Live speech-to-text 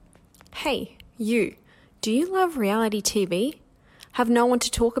Hey, you. Do you love reality TV? Have no one to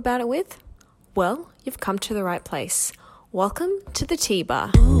talk about it with? Well, you've come to the right place. Welcome to the Tea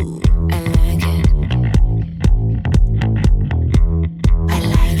Bar. Ooh, I like it. I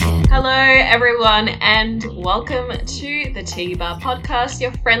like it. Hello, everyone, and welcome to the Tea Bar podcast,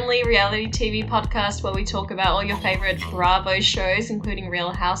 your friendly reality TV podcast where we talk about all your favorite Bravo shows, including Real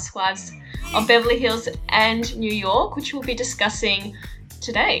Housewives of Beverly Hills and New York, which we'll be discussing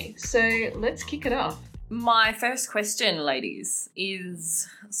today. So let's kick it off. My first question, ladies, is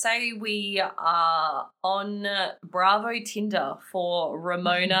say we are on Bravo Tinder for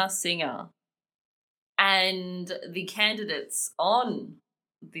Ramona Singer, and the candidates on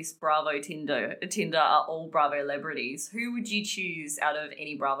this Bravo Tinder are all Bravo celebrities. Who would you choose out of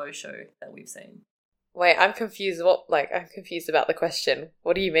any Bravo show that we've seen? Wait, I'm confused. I'm confused about the question.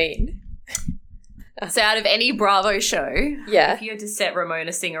 What do you mean? So out of any Bravo show, Yeah. if you had to set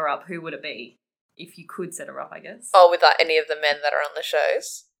Ramona Singer up, who would it be? If you could set her up, I guess. Oh, with any of the men that are on the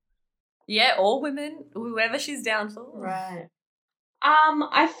shows? Yeah, all women, whoever she's down for. Right.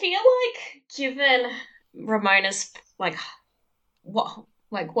 I feel like given Ramona's what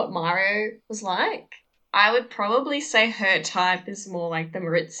Mario was like, I would probably say her type is more like the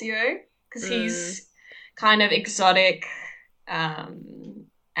Maurizio, because he's kind of exotic,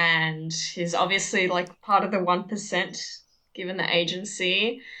 and he's obviously like part of the 1% given the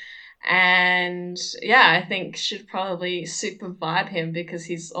agency. And yeah, I think she'd probably super vibe him because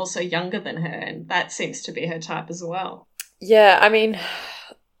he's also younger than her, and that seems to be her type as well. Yeah, I mean,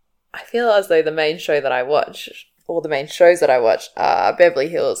 I feel as though the main show that I watch, or the main shows that I watch, are Beverly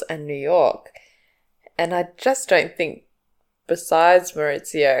Hills and New York. And I just don't think, besides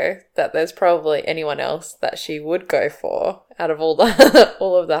Maurizio, that there's probably anyone else that she would go for out of all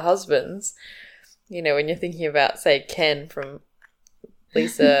of the husbands. You know, when you're thinking about, say, Ken from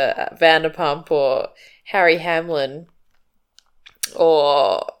Lisa Vanderpump, or Harry Hamlin,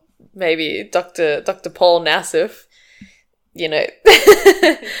 or maybe Dr. Paul Nassif, you know,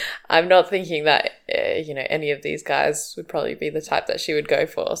 I'm not thinking that, any of these guys would probably be the type that she would go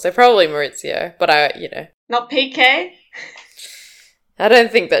for. So probably Maurizio, but Not PK? I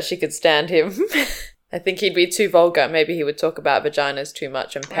don't think that she could stand him. I think he'd be too vulgar. Maybe he would talk about vaginas too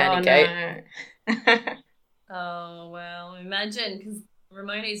much and panicate. Oh, no. Oh, well, imagine, because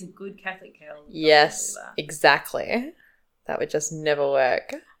Ramona is a good Catholic girl. Yes, exactly. That would just never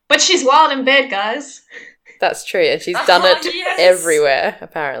work. But she's wild in bed, guys. That's true, and she's done it Yes. everywhere,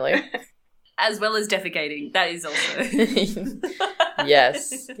 apparently. As well as defecating. That is also.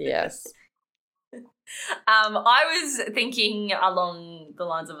 Yes. I was thinking along the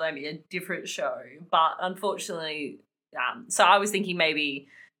lines of maybe a different show, but unfortunately, so I was thinking maybe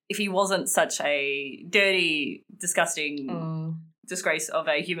if he wasn't such a dirty, disgusting disgrace of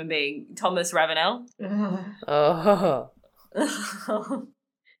a human being, Thomas Ravenel. Oh.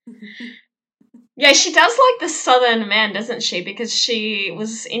 Yeah, she does like the Southern man, doesn't she? Because she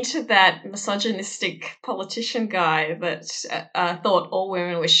was into that misogynistic politician guy that thought all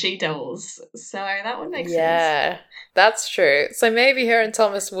women were she-devils. So that would make sense. Yeah, that's true. So maybe her and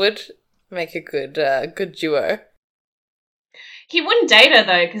Thomas would make a good duo. He wouldn't date her,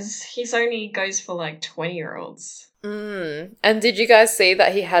 though, because he's only goes for, 20-year-olds. And did you guys see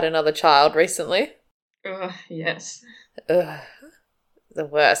that he had another child recently? Ugh, yes. Ugh, the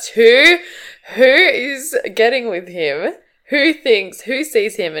worst. Who is getting with him? Who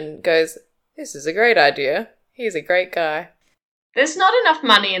sees him and goes, this is a great idea. He's a great guy. There's not enough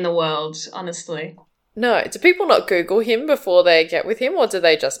money in the world, honestly. No, do people not Google him before they get with him, or do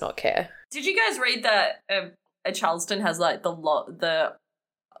they just not care? Did you guys read that Charleston has the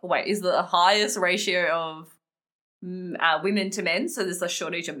highest ratio of women to men, so there's a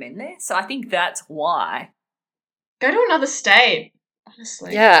shortage of men there? So I think that's why. Go to another state,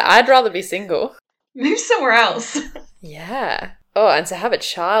 honestly. Yeah, I'd rather be single. Move somewhere else. Yeah. Oh, and to have a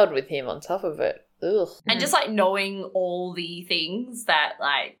child with him on top of it. Ugh. And just knowing all the things that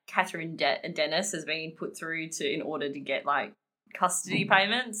Catherine Dennis has been put through in order to get custody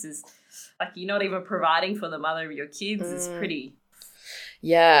payments is you're not even providing for the mother of your kids is pretty.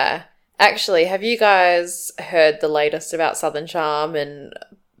 Yeah. Actually, have you guys heard the latest about Southern Charm? And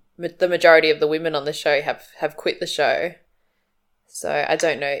the majority of the women on the show have quit the show. So I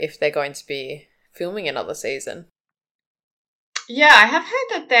don't know if they're going to be filming another season. Yeah, I have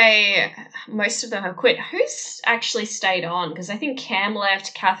heard that most of them have quit. Who's actually stayed on? Because I think Cam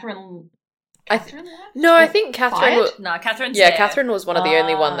left, Catherine left? No, I think Catherine. No, Catherine's Yeah, there. Catherine was one of the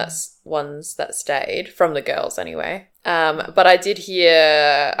only ones that stayed from the girls, anyway. But I did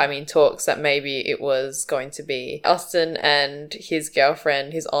hear, talks that maybe it was going to be Austin and his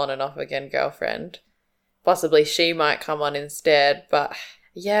girlfriend, his on and off again girlfriend. Possibly she might come on instead. But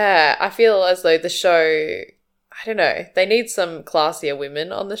yeah, I feel as though the show, I don't know, they need some classier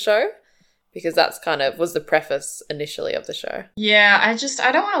women on the show. Because that's was the preface initially of the show. Yeah, I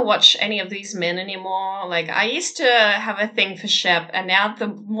don't want to watch any of these men anymore. Like, I used to have a thing for Shep, and now the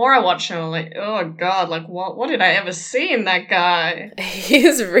more I watch him, I'm like, oh God, like, what did I ever see in that guy?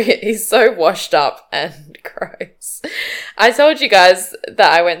 He's so washed up and gross. I told you guys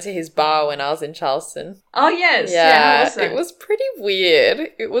that I went to his bar when I was in Charleston. Oh, yes. Yeah, how was that? It was pretty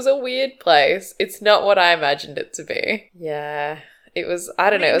weird. It was a weird place. It's not what I imagined it to be. Yeah. It was, I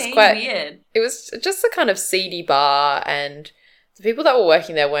don't know, it was quite weird. It was just a kind of seedy bar, and the people that were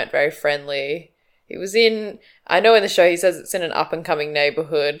working there weren't very friendly. It was I know in the show he says it's in an up-and-coming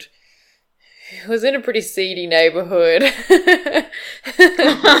neighborhood. It was in a pretty seedy neighborhood.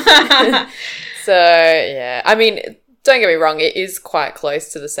 So, yeah. Don't get me wrong, it is quite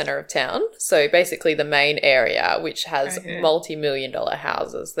close to the center of town. So basically the main area, which has multi-million-dollar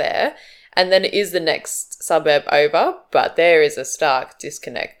houses there. And then it is the next suburb over, but there is a stark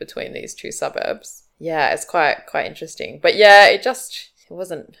disconnect between these two suburbs. Yeah, it's quite interesting. But yeah, it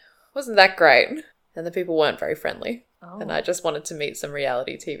wasn't that great. And the people weren't very friendly. Oh. And I just wanted to meet some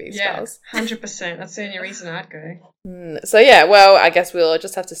reality TV stars. Yeah, 100%. That's the only reason I'd go. So yeah, well, I guess we'll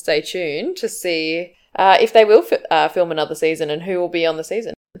just have to stay tuned to see if they will film another season and who will be on the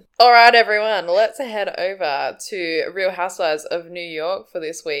season. All right, everyone, let's head over to Real Housewives of New York for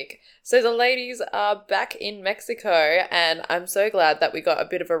this week. So the ladies are back in Mexico, and I'm so glad that we got a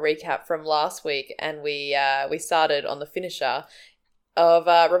bit of a recap from last week, and we started on the finisher of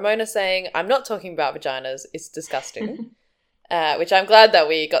Ramona saying, "I'm not talking about vaginas, it's disgusting," which I'm glad that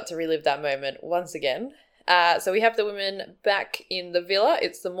we got to relive that moment once again. So we have the women back in the villa.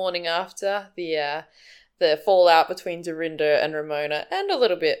 It's the morning after the fallout between Dorinda and Ramona, and a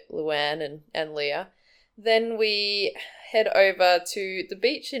little bit Luann and Leah. Then we head over to the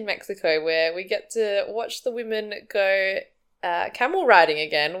beach in Mexico, where we get to watch the women go camel riding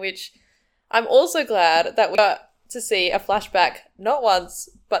again, which I'm also glad that we got to see a flashback not once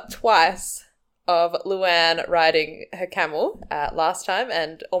but twice of Luann riding her camel last time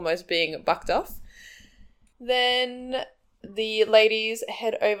and almost being bucked off. Then the ladies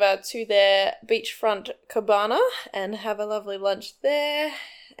head over to their beachfront cabana and have a lovely lunch there.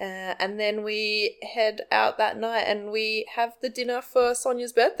 And then we head out that night and we have the dinner for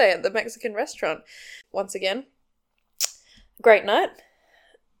Sonia's birthday at the Mexican restaurant. Once again, great night.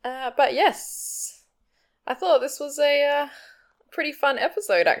 But yes, I thought this was a pretty fun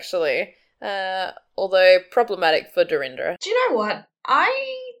episode, actually. Although problematic for Dorinda. Do you know what?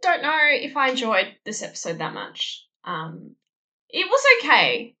 I don't know if I enjoyed this episode that much. It was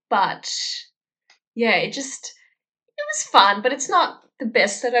okay, but yeah, it was fun, but it's not the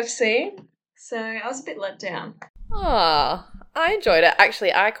best that I've seen. So I was a bit let down. Oh, I enjoyed it.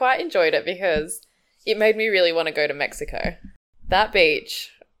 Actually, I quite enjoyed it because it made me really want to go to Mexico. That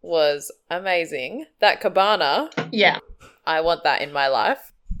beach was amazing. That cabana. Yeah. I want that in my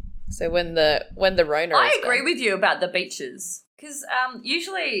life. So when the Rona I is agree done. with you about the beaches. Because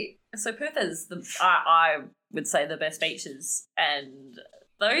usually, so Perth is I would say the best beaches, and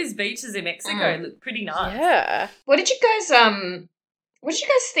those beaches in Mexico look pretty nice. Yeah. What did you guys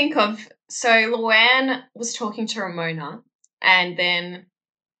think of? So Luann was talking to Ramona, and then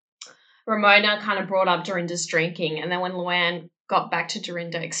Ramona kind of brought up Dorinda's drinking, and then when Luann got back to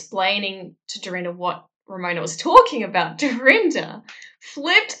Dorinda, explaining to Dorinda what Ramona was talking about, Dorinda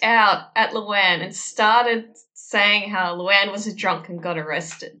flipped out at Luann and started saying how Luann was a drunk and got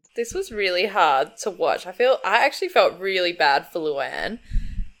arrested. This was really hard to watch. I actually felt really bad for Luann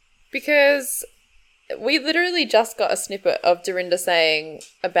because we literally just got a snippet of Dorinda saying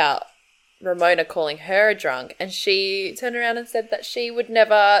about Ramona calling her a drunk, and she turned around and said that she would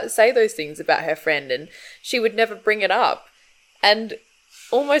never say those things about her friend and she would never bring it up. And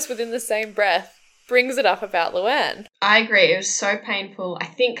almost within the same breath brings it up about Luann. I agree. It was so painful. I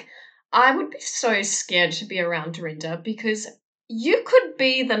think I would be so scared to be around Dorinda because you could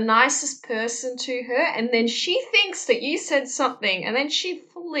be the nicest person to her and then she thinks that you said something and then she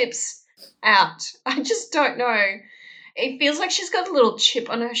flips out. I just don't know. It feels like she's got a little chip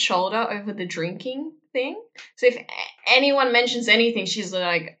on her shoulder over the drinking thing. So if anyone mentions anything, she's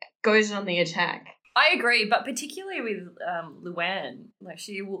like, goes on the attack. I agree, but particularly with Luann, like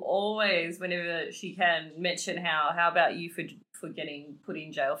she will always, whenever she can, mention how about you for getting put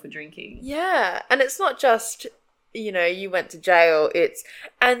in jail for drinking. Yeah, and it's not just you went to jail, it's,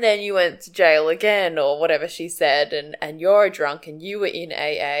 and then you went to jail again, or whatever she said, and you're drunk and you were in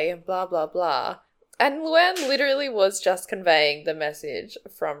AA and blah, blah, blah. And Luann literally was just conveying the message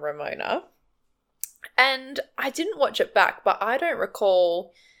from Ramona. And I didn't watch it back, but I don't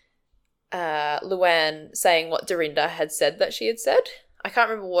recall Luann saying what Dorinda had said that she had said. I can't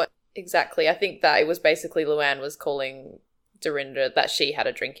remember what exactly. I think that it was basically Luann was calling Dorinda that she had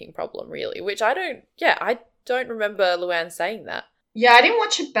a drinking problem, really, which I don't remember Luann saying that. Yeah, I didn't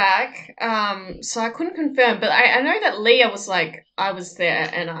watch it back, so I couldn't confirm. But I know that Leah was like, I was there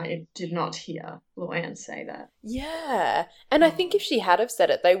and I did not hear Luann say that. Yeah. And I think if she had have said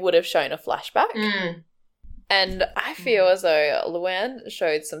it, they would have shown a flashback. Mm. And I feel as though Luann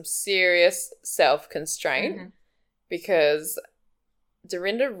showed some serious self-constraint because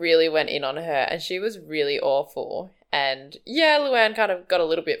Dorinda really went in on her and she was really awful. And yeah, Luann kind of got a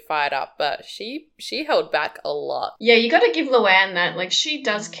little bit fired up, but she held back a lot. Yeah, you got to give Luann that. Like, she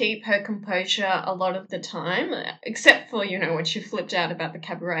does keep her composure a lot of the time, except for, when she flipped out about the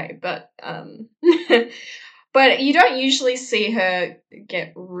cabaret. But but you don't usually see her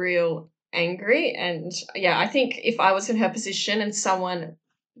get real angry. And yeah, I think if I was in her position and someone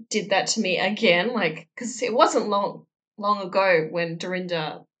did that to me again, like, because it wasn't long ago when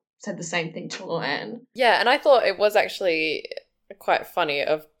Dorinda said the same thing to Luann. Yeah, and I thought it was actually quite funny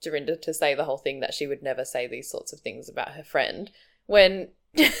of Dorinda to say the whole thing that she would never say these sorts of things about her friend when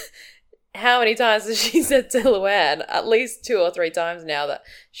how many times has she said to Luann, at least 2 or 3 times now, that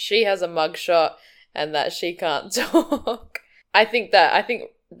she has a mugshot and that she can't talk. I think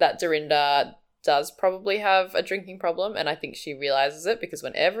that Dorinda does probably have a drinking problem, and I think she realizes it because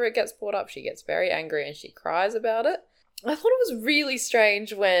whenever it gets brought up, she gets very angry and she cries about it. I thought it was really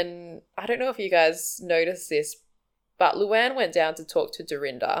strange when, I don't know if you guys noticed this, but Luann went down to talk to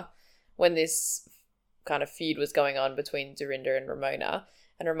Dorinda when this kind of feud was going on between Dorinda and Ramona,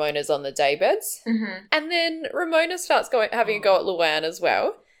 and Ramona's on the daybeds. Mm-hmm. And then Ramona starts having a go at Luann as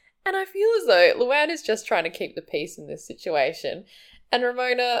well. And I feel as though Luann is just trying to keep the peace in this situation. And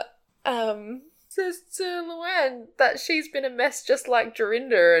Ramona says to Luann that she's been a mess just like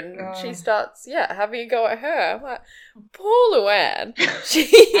Dorinda, and she starts, having a go at her. I'm like, poor Luann.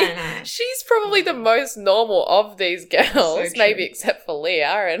 She's probably the most normal of these girls, maybe except for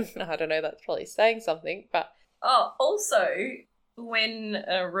Leah, and I don't know, that's probably saying something, but... Oh, also, when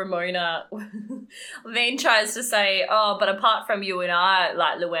Ramona then tries to say, oh, but apart from you and I,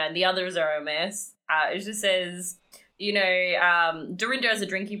 like Luann, the others are a mess, it just says... Dorinda has a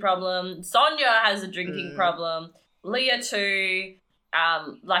drinking problem. Sonia has a drinking problem. Leah too.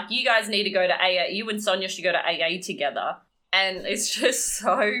 You guys need to go to AA. You and Sonia should go to AA together. And it's just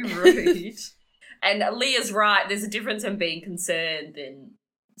so rude. And Leah's right. There's a difference in being concerned than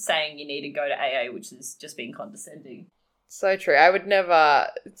saying you need to go to AA, which is just being condescending. So true. I would never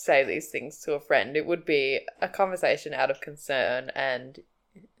say these things to a friend. It would be a conversation out of concern and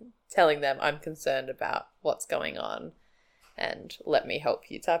telling them I'm concerned about what's going on and let me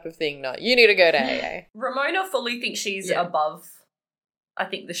help you type of thing. No, you need to go to AA. Ramona fully thinks she's above, I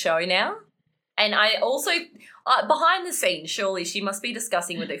think, the show now. And I also, behind the scenes, surely she must be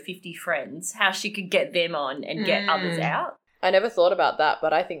discussing with her 50 friends how she could get them on and get others out. I never thought about that,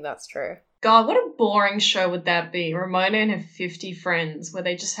 but I think that's true. God, what a boring show would that be? Ramona and her 50 friends where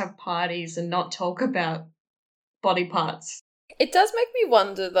they just have parties and not talk about body parts. It does make me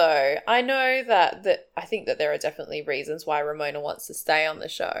wonder, though. I know that I think that there are definitely reasons why Ramona wants to stay on the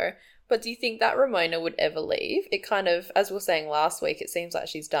show, but do you think that Ramona would ever leave? It kind of, as we were saying last week, it seems like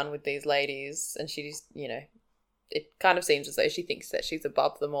she's done with these ladies and she's, it kind of seems as though she thinks that she's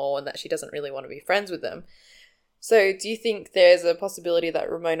above them all and that she doesn't really want to be friends with them. So do you think there's a possibility that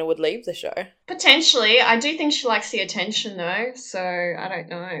Ramona would leave the show? Potentially. I do think she likes the attention, though, so I don't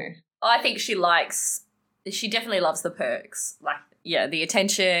know. I think she definitely loves the perks. Like, the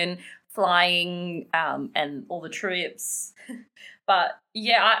attention, flying, and all the trips. But,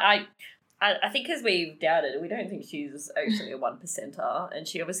 I think as we've doubted, we don't think she's actually a 1%er, and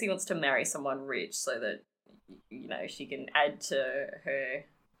she obviously wants to marry someone rich so that, she can add to her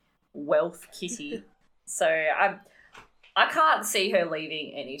wealth kitty. So I can't see her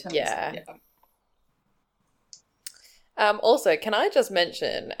leaving anytime soon. Also, can I just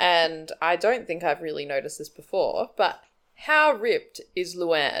mention, and I don't think I've really noticed this before, but how ripped is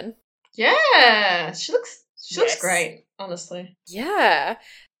Luann? Yeah, she looks great, honestly. Yeah.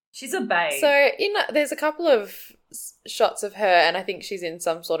 She's a babe. So there's a couple of shots of her, and I think she's in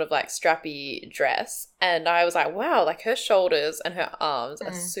some sort of like strappy dress, and I was like, wow, like her shoulders and her arms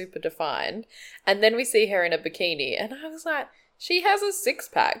are super defined. And then we see her in a bikini, and I was like, she has a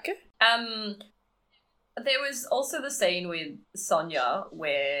 6-pack. There was also the scene with Sonia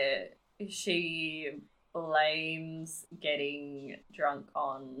where she blames getting drunk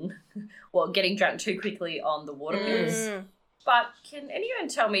too quickly on the water pills. But can anyone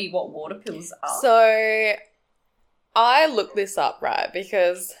tell me what water pills are? So I looked this up, right,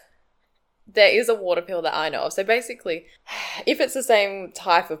 because there is a water pill that I know of. So basically, if it's the same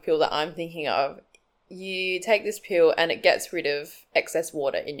type of pill that I'm thinking of, you take this pill and it gets rid of excess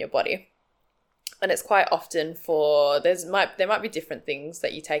water in your body. And it's quite often there might be different things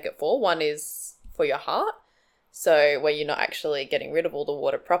that you take it for. One is for your heart, so where you're not actually getting rid of all the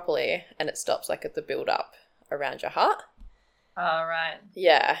water properly and it stops like the build up around your heart. All right.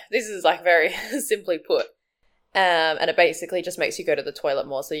 Yeah, this is like very simply put. And it basically just makes you go to the toilet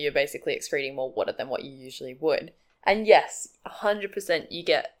more, so you're basically excreting more water than what you usually would. And yes, 100% you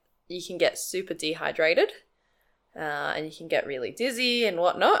can get super dehydrated, and you can get really dizzy and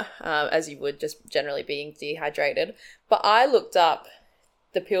whatnot, as you would just generally being dehydrated. But I looked up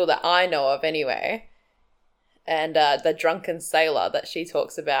the pill that I know of anyway, and the drunken sailor that she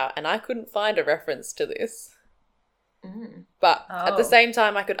talks about, and I couldn't find a reference to this. But at the same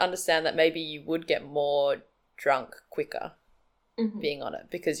time, I could understand that maybe you would get more drunk quicker being on it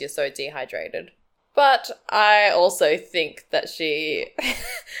because you're so dehydrated. But I also think that she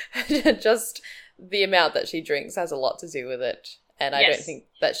just the amount that she drinks has a lot to do with it, and I don't think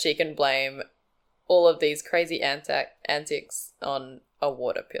that she can blame all of these crazy antics on a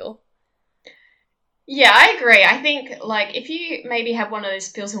water pill. Yeah, I agree. I think, like, if you maybe have one of those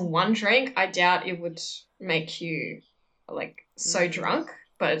pills in one drink, I doubt it would make you, like, so drunk.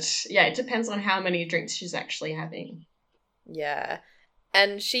 But, yeah, it depends on how many drinks she's actually having. Yeah.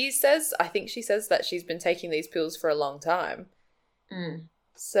 And I think she says that she's been taking these pills for a long time.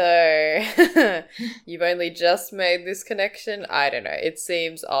 So, you've only just made this connection? I don't know. It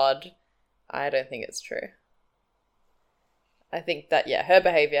seems odd. I don't think it's true. I think that, yeah, her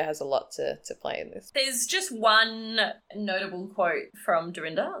behaviour has a lot to play in this. There's just one notable quote from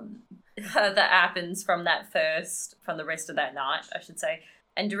Dorinda that happens from the rest of that night, I should say.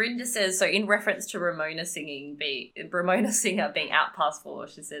 And Dorinda says, so in reference to Ramona Singer being out past 4,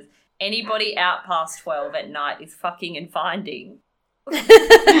 she says, anybody out past 12 at night is fucking and finding. I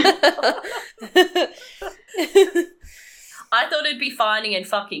thought it'd be finding and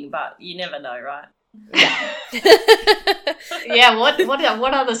fucking, but you never know, right? Yeah,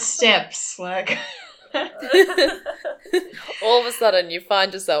 what are the steps? Like, all of a sudden you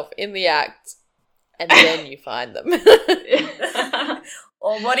find yourself in the act and then you find them.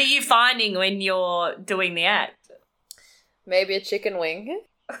 Or what are you finding when you're doing the act? Maybe a chicken wing.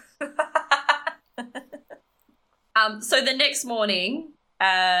 So the next morning,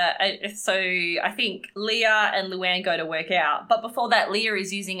 so I think Leah and Luann go to work out. But before that, Leah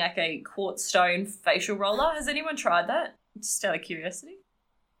is using like a quartz stone facial roller. Has anyone tried that? Just out of curiosity.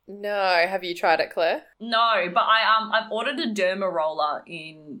 No, have you tried it, Claire? No, but I've ordered a derma roller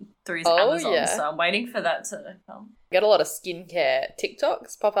through Amazon, so I'm waiting for that to come. I get a lot of skincare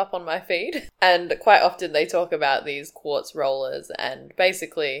TikToks pop up on my feed, and quite often they talk about these quartz rollers, and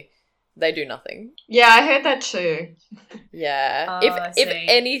basically they do nothing. Yeah, I heard that too. Yeah. If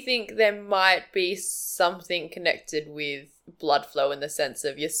anything, there might be something connected with blood flow in the sense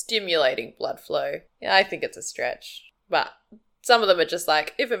of you're stimulating blood flow. Yeah, I think it's a stretch, but some of them are just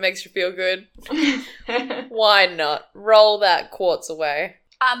like, if it makes you feel good, why not? Roll that quartz away.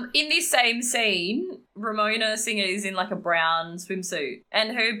 In this same scene, Ramona Singer is in like a brown swimsuit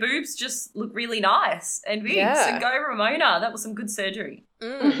and her boobs just look really nice and big. Yeah. So go Ramona. That was some good surgery.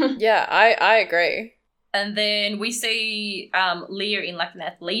 Yeah, I agree. And then we see Leah in like an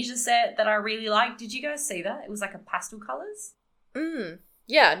athleisure set that I really liked. Did you guys see that? It was like a pastel colours.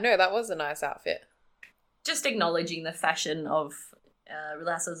 Yeah, no, that was a nice outfit. Just acknowledging the fashion of Real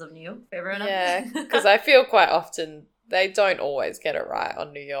Housewives of New York for everyone. Yeah, because I feel quite often they don't always get it right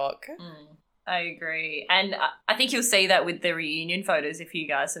on New York. I agree. And I think you'll see that with the reunion photos if you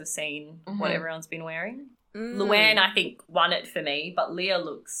guys have seen what everyone's been wearing. Luann, I think, won it for me, but Leah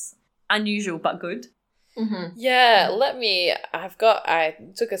looks unusual but good. Yeah, I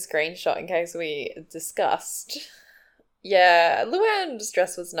took a screenshot in case we discussed. Yeah, Luann's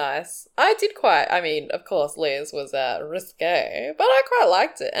dress was nice. Of course, Leah's was risque, but I quite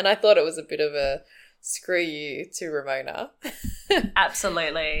liked it. And I thought it was a bit of a screw you to Ramona.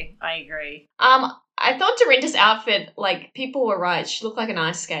 Absolutely, I agree. I thought Dorinda's outfit, like, people were right. She looked like an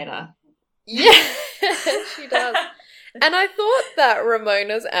ice skater. Yeah, she does. And I thought that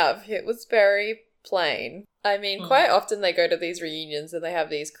Ramona's outfit was very plain. I mean, quite often they go to these reunions and they have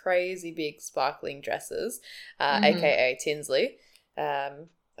these crazy big sparkling dresses, aka Tinsley.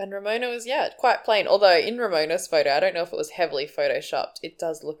 And Ramona was, quite plain. Although in Ramona's photo, I don't know if it was heavily photoshopped. It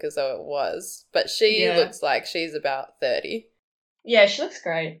does look as though it was. But she looks like she's about 30. Yeah, she looks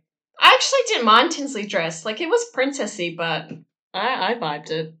great. I actually didn't mind Tinsley's dress. Like, it was princessy, but I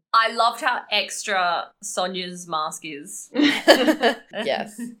vibed it. I loved how extra Sonia's mask is.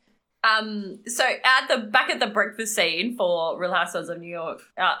 Yes. So at the back of the breakfast scene for Real Housewives of New York,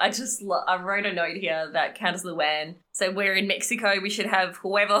 I wrote a note here that Candice Luann said, we're in Mexico, we should have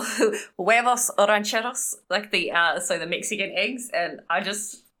huevos rancheros, like the Mexican eggs, and I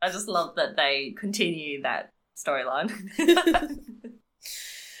just love that they continue that storyline.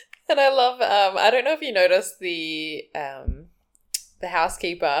 And I love, I don't know if you noticed the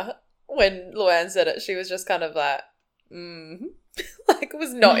housekeeper, when Luann said it, she was just kind of like, like,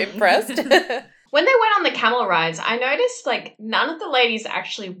 was not impressed. When they went on the camel rides, I noticed, like, none of the ladies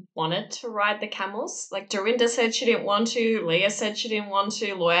actually wanted to ride the camels. Like, Dorinda said she didn't want to. Leah said she didn't want to.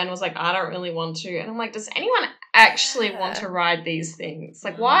 Luann was like, I don't really want to. And I'm like, does anyone actually want to ride these things?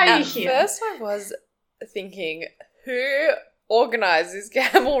 Like, why are you here? At first I was thinking, who organised this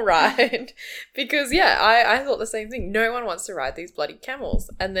camel ride? Because, I thought the same thing. No one wants to ride these bloody camels.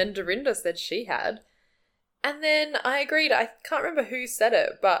 And then Dorinda said she had. And then I agreed. I can't remember who said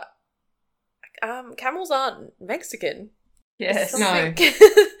it, but camels aren't Mexican. Yes. No.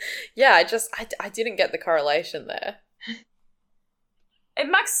 Yeah, I didn't get the correlation there. They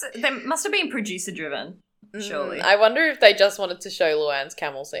must have been producer driven, surely. I wonder if they just wanted to show Luann's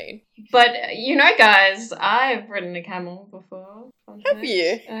camel scene. But, Guys, I've ridden a camel before. Have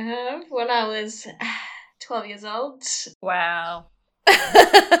you? I have. When I was 12 years old. Wow.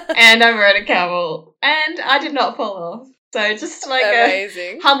 And I rode a camel. And I did not fall off. So just like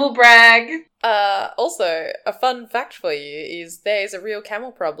Amazing. a humble brag. Also, a fun fact for you is there's a real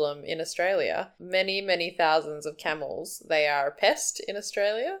camel problem in Australia. Many, many thousands of camels. They are a pest in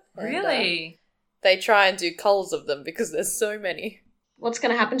Australia. And, Really? they try and do culls of them because there's so many. What's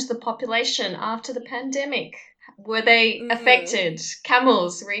going to happen to the population after the pandemic? Were they affected?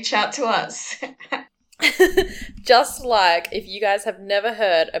 Camels, reach out to us. Just like if you guys have never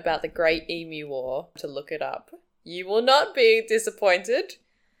heard about the Great Emu War, to look it up, you will not be disappointed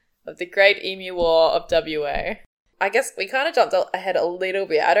of the Great Emu War of WA. I guess we kind of jumped ahead a little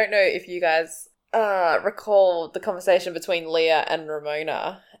bit. I don't know if you guys recall the conversation between Leah and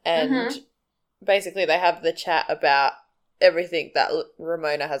Ramona, and basically they have the chat about everything that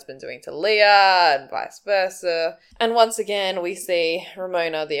Ramona has been doing to Leah and vice versa. And once again, we see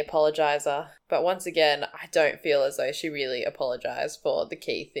Ramona the apologizer. But once again, I don't feel as though she really apologized for the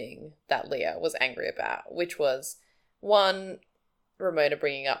key thing that Leah was angry about, which was, one, Ramona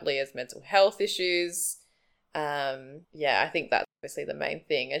bringing up Leah's mental health issues. I think that's obviously the main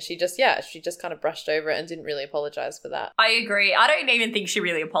thing. And she just kind of brushed over it and didn't really apologize for that. I agree. I don't even think she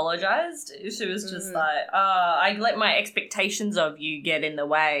really apologized. She was just like, I let my expectations of you get in the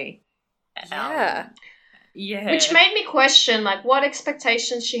way. Yeah. Yeah. Which made me question, like, what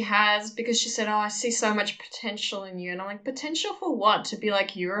expectations she has, because she said, I see so much potential in you. And I'm like, potential for what? To be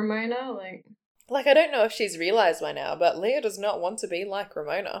like you, Ramona? Like, I don't know if she's realized by now, but Leah does not want to be like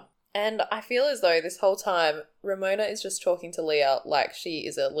Ramona. And I feel as though this whole time, Ramona is just talking to Leah like she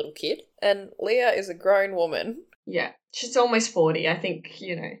is a little kid. And Leah is a grown woman. Yeah. She's almost 40. I think,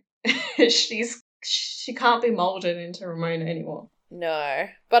 she can't be molded into Ramona anymore. No.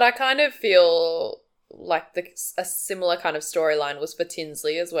 But I kind of feel like a similar kind of storyline was for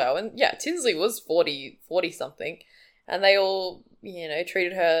Tinsley as well. And yeah, Tinsley was 40-something. And they all,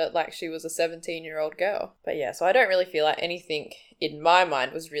 treated her like she was a 17-year-old girl. But yeah, so I don't really feel like anything in my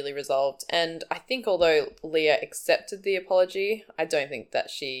mind was really resolved. And I think although Leah accepted the apology, I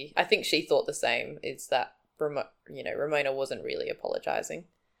think she thought the same, is that, Ramona wasn't really apologizing.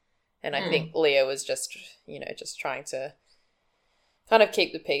 And I think Leah was just trying to kind of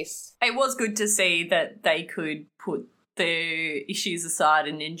keep the peace. It was good to see that they could put the issues aside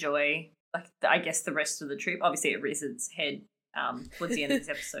and enjoy, like, I guess, the rest of the trip. Obviously, it rears its head towards the end of this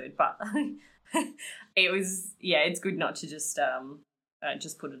episode, but it was, it's good not to just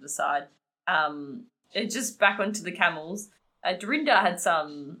put it aside. Just back onto the camels. Dorinda had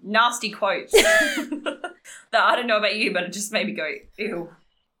some nasty quotes that I don't know about you, but it just made me go, ew.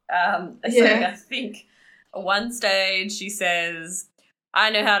 So I think at one stage she says, I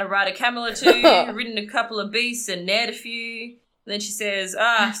know how to ride a camel or two, ridden a couple of beasts and nared a few. Then she says,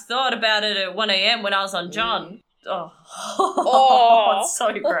 I thought about it at 1 a.m. when I was on John. Oh. It's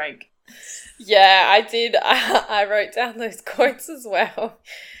so great. Yeah, I did. I wrote down those quotes as well.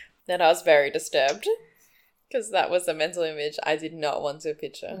 And I was very disturbed because that was a mental image I did not want to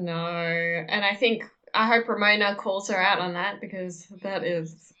picture. No. And I think I hope Ramona calls her out on that because that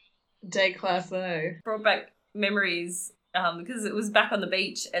is déclassé. Brought back memories because it was back on the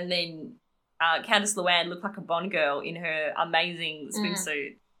beach and then Candice LeAnne looked like a Bond girl in her amazing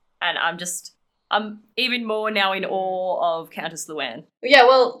swimsuit. And I'm even more now in awe of Countess LeAnne. Yeah,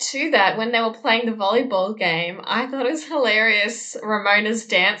 well, to that, when they were playing the volleyball game, I thought it was hilarious Ramona's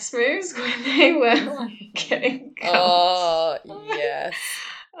dance moves when they were like getting Oh, yes.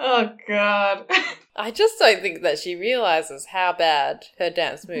 Oh, God. I just don't think that she realizes how bad her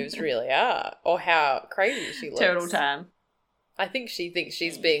dance moves really are or how crazy she looks. Total time. I think she thinks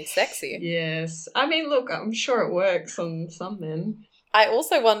she's being sexy. Yes. I mean, look, I'm sure it works on some men. I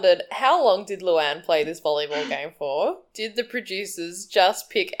also wondered, how long did LeAnne play this volleyball game for? Did the producers just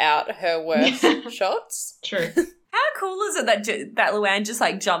pick out her worst shots? True. How cool is it that LeAnne just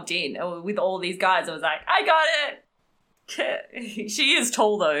like jumped in with all these guys and was like, I got it. She is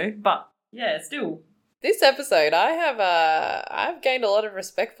tall though, but yeah, still. This episode, I've gained a lot of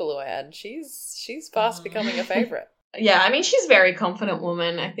respect for LeAnne. She's fast becoming a favourite. Yeah, I mean, she's a very confident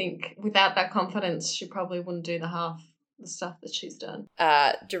woman. I think without that confidence, she probably wouldn't do the stuff that she's done.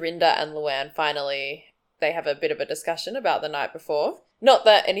 Dorinda and LeAnne finally, they have a bit of a discussion about the night before. Not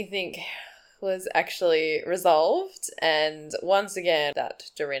that anything was actually resolved, and once again,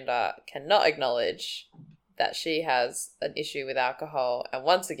 that Dorinda cannot acknowledge that she has an issue with alcohol, and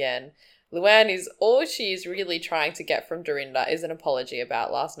once again, LeAnne all she is really trying to get from Dorinda is an apology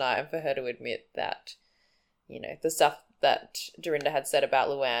about last night, and for her to admit that, you know, the stuff that Dorinda had said about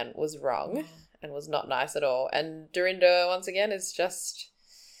LeAnne was wrong and was not nice at all. And Dorinda, once again,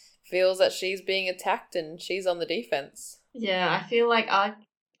 feels that she's being attacked and she's on the defense. Yeah, I feel like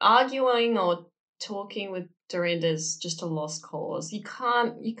arguing or talking with Dorinda is just a lost cause. You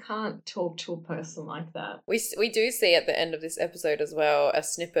can't talk to a person like that. We do see at the end of this episode as well a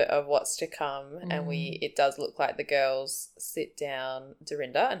snippet of what's to come, and it does look like the girls sit down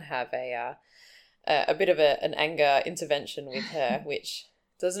Dorinda and have a bit of an anger intervention with her, which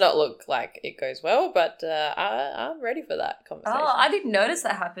does not look like it goes well, but I'm ready for that conversation. Oh, I didn't notice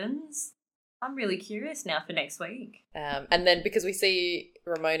that happens. I'm really curious now for next week. And then because we see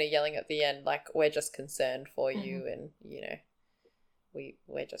Ramona yelling at the end, like, we're just concerned for you and, you know,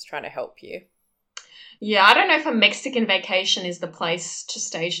 we're just trying to help you. Yeah, I don't know if a Mexican vacation is the place to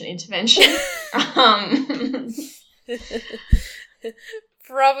stage an intervention.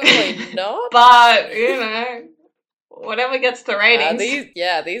 Probably not. But, you know, whatever gets the ratings.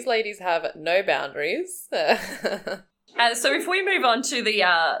 These ladies have no boundaries. So if we move on to the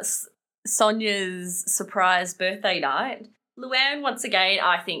Sonia's surprise birthday night, LeAnne once again,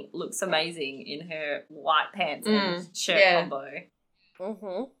 I think, looks amazing in her white pants and shirt combo.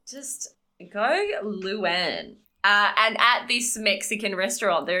 Mm-hmm. Just go LeAnne. And at this Mexican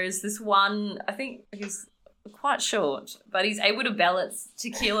restaurant, there is this one, I think he's quite short, but he's able to balance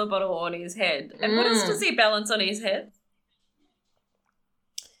tequila bottle on his head. And what else does he balance on his head?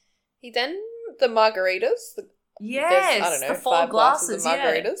 The margaritas. Yes, I don't know, the 4 glasses of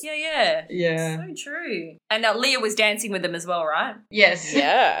margaritas. Yeah. So true. And Leah was dancing with them as well, right? Yes.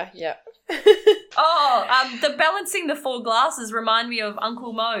 Yeah. The balancing the 4 glasses remind me of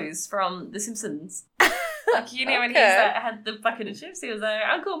Uncle Mose from The Simpsons. Like, you know, when he had the bucket of chips, he was like,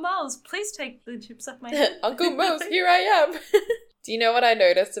 Uncle Mose, please take the chips off my head. Uncle Mose, here I am. Do you know what I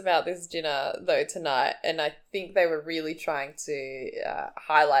noticed about this dinner, though, tonight? And I think they were really trying to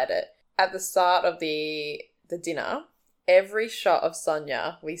highlight it. At the start of the dinner, every shot of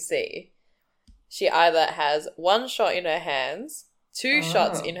Sonia we see, she either has 1 shot in her hands, 2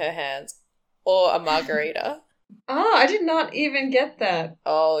 shots in her hands, or a margarita. Oh, I did not even get that.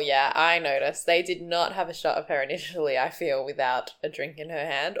 Oh, yeah, I noticed. They did not have a shot of her initially, I feel, without a drink in her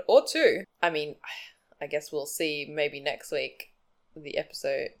hand, or 2. I mean, I guess we'll see maybe next week the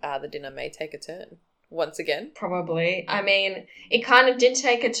episode, the dinner may take a turn. Once again. Probably. I mean, it kind of did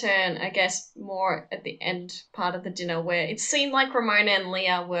take a turn, I guess, more at the end part of the dinner where it seemed like Ramona and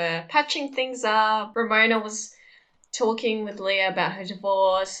Leah were patching things up. Ramona was talking with Leah about her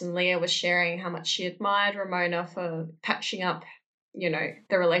divorce, and Leah was sharing how much she admired Ramona for patching up, you know,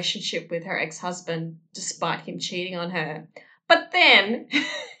 the relationship with her ex-husband despite him cheating on her. But then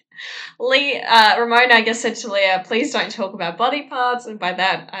Ramona, I guess, said to Leah, please don't talk about body parts, and by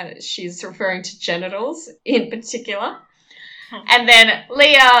that she's referring to genitals in particular. And then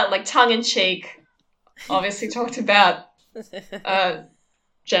Leah, like tongue-in-cheek, obviously talked about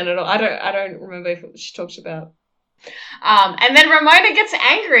genital. I don't remember if she talked about. And then Ramona gets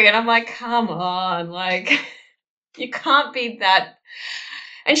angry, and I'm like, come on, like, you can't be that.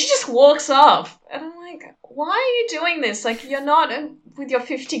 And she just walks off. And I'm like, why are you doing this? Like, you're not with your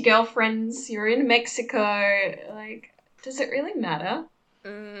 50 girlfriends. You're in Mexico. Like, does it really matter?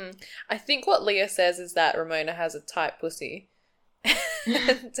 I think what Leah says is that Ramona has a tight pussy.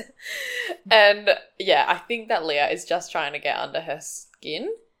 and yeah, I think that Leah is just trying to get under her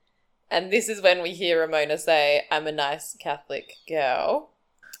skin. And this is when we hear Ramona say, I'm a nice Catholic girl.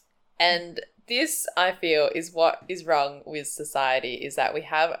 And this, I feel, is what is wrong with society, is that we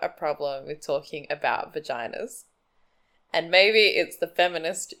have a problem with talking about vaginas. And maybe it's the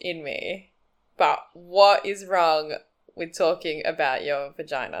feminist in me, but what is wrong with talking about your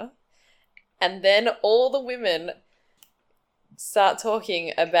vagina? And then all the women start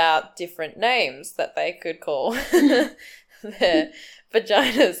talking about different names that they could call their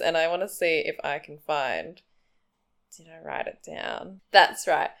vaginas. And I want to see if I can find... Did I write it down? That's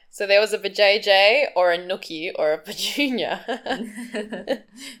right. So there was a vajayjay or a nookie or a petunia.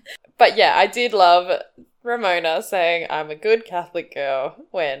 But yeah, I did love Ramona saying, I'm a good Catholic girl,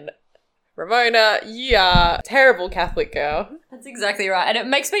 when Ramona, you are a terrible Catholic girl. That's exactly right. And it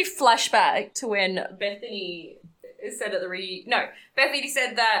makes me flashback to when Bethany said at the Bethany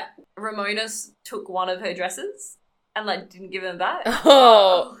said that Ramona took one of her dresses and like didn't give them back.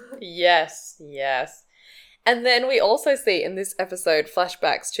 Oh, yes. And then we also see in this episode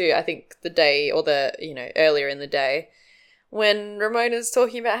flashbacks to, I think, the day or earlier in the day when Ramona's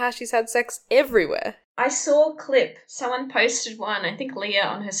talking about how she's had sex everywhere. I saw a clip. Someone posted one, I think Leah,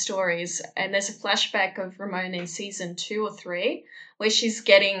 on her stories, and there's a flashback of Ramona in season 2 or 3 where she's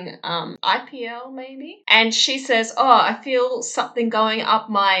getting IPL maybe. And she says, I feel something going up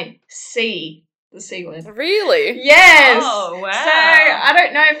my C. The C word. Really? Yes! Oh, wow. So, I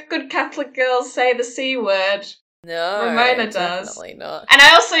don't know if good Catholic girls say the C word. No, Ramona does. Definitely not. And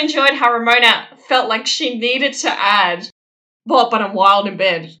I also enjoyed how Ramona felt like she needed to add, but I'm wild in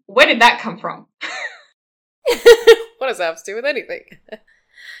bed. Where did that come from? What does that have to do with anything?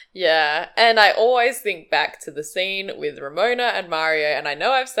 Yeah, and I always think back to the scene with Ramona and Mario, and I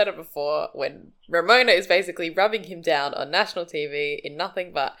know I've said it before, when Ramona is basically rubbing him down on national TV in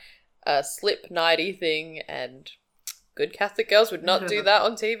nothing but a slip nighty thing, and good Catholic girls would not do that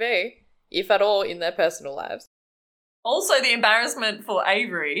on TV, if at all in their personal lives. Also the embarrassment for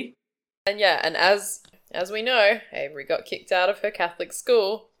Avery. And yeah, and as we know, Avery got kicked out of her Catholic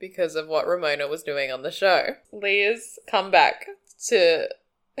school because of what Ramona was doing on the show. Leah's comeback to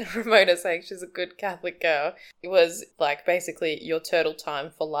Ramona saying she's a good Catholic girl, it was like basically your turtle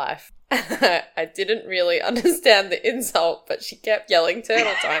time for life. I didn't really understand the insult, but she kept yelling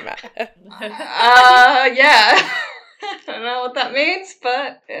turtle time at her. Yeah. I don't know what that means,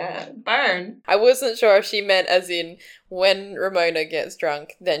 but burn. I wasn't sure if she meant as in when Ramona gets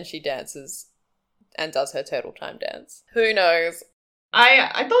drunk, then she dances and does her turtle time dance. Who knows?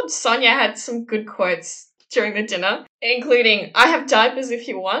 I thought Sonia had some good quotes during the dinner, including, I have diapers if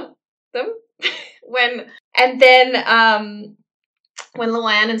you want them. when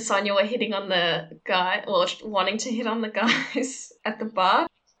Luann and Sonia were hitting on the guy, or wanting to hit on the guys at the bar,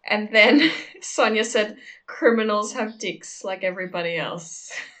 and then Sonia said, criminals have dicks like everybody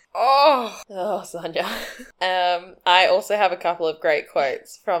else. Oh, Sonia. I also have a couple of great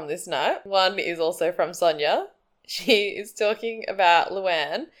quotes from this night. One is also from Sonia. She is talking about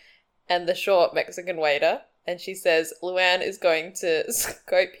Luann and the short Mexican waiter, and she says Luann is going to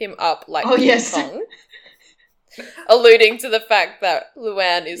scope him up like King Kong, alluding to the fact that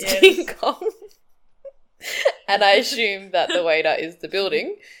Luann is King Kong. And I assume that the waiter is the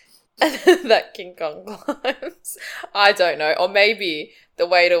building and that King Kong climbs. I don't know. Or maybe the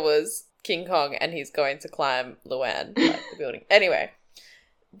waiter was King Kong and he's going to climb Luann, like the building. Anyway,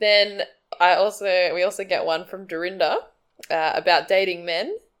 then we also get one from Dorinda about dating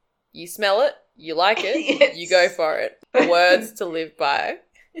men. You smell it, you like it, you go for it. Words to live by.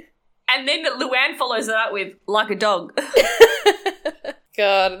 And then Luann follows it up with, like a dog.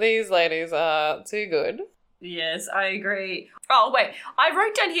 God, these ladies are too good. Yes, I agree. Oh, wait. I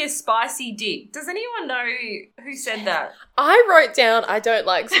wrote down here spicy dick. Does anyone know who said that? I wrote down I don't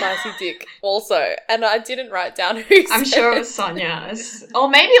like spicy dick also, and I didn't write down who said I'm sure it was Sonia. Or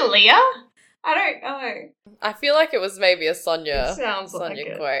maybe Leah? I don't know. I feel like it was maybe a Sonia. It sounds like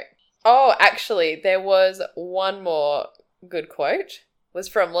it. Quote. Oh, actually, there was one more good quote. Was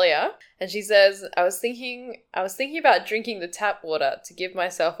from Leah, and she says, I was thinking about drinking the tap water to give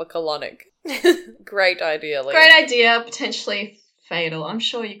myself a colonic. Great idea, Leah. Great idea, potentially fatal. I'm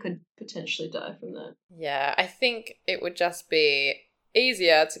sure you could potentially die from that. Yeah, I think it would just be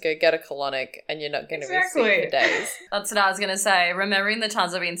easier to go get a colonic and you're not going to be sick for days. That's what I was going to say. Remembering the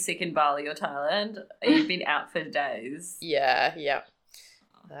times I've been sick in Bali or Thailand, you've been out for days. Yeah.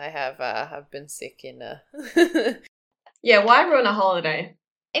 I have been sick in Yeah, why ruin a holiday?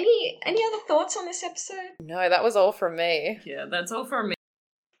 Any other thoughts on this episode? No, that was all from me. Yeah, that's all from me.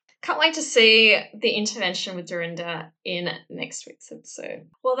 Can't wait to see the intervention with Dorinda in next week's episode.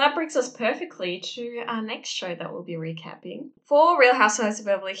 Well, that brings us perfectly to our next show that we'll be recapping. For Real Housewives of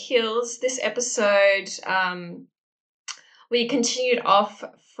Beverly Hills, this episode, we continued off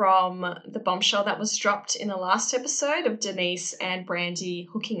from the bombshell that was dropped in the last episode of Denise and Brandy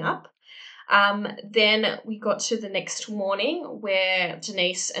hooking up. Then we got to the next morning where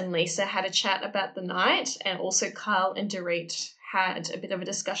Denise and Lisa had a chat about the night, and also Kyle and Dorit had a bit of a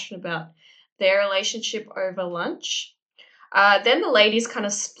discussion about their relationship over lunch. Then the ladies kind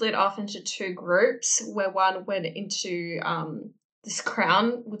of split off into two groups, where one went into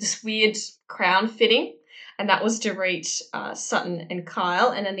this weird crown fitting, and that was Dorit, Sutton, and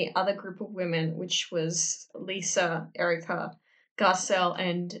Kyle. And then the other group of women, which was Lisa, Erica, Garcelle,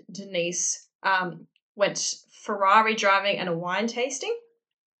 and Denise, went Ferrari driving and a wine tasting.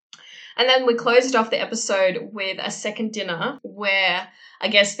 And then we closed off the episode with a second dinner where I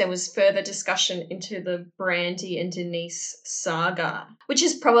guess there was further discussion into the Brandy and Denise saga, which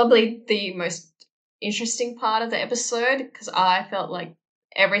is probably the most interesting part of the episode because I felt like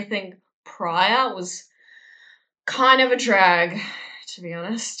everything prior was kind of a drag, to be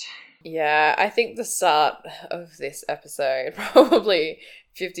honest. Yeah, I think the start of this episode, probably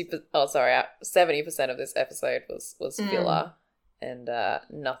 70% of this episode was filler and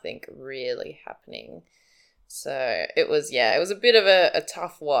nothing really happening. So it was a bit of a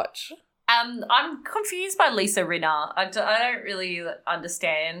tough watch. I'm confused by Lisa Rinna. I don't really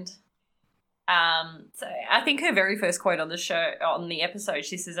understand. So I think her very first quote on the episode,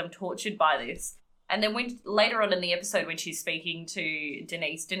 she says, "I'm tortured by this." And then when later on in the episode, when she's speaking to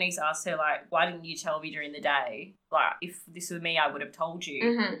Denise asks her, like, "Why didn't you tell me during the day? Like, if this was me, I would have told you."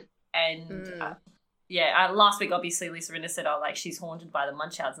 Mm-hmm. And last week, obviously, Lisa Rinna said, "Oh, like she's haunted by the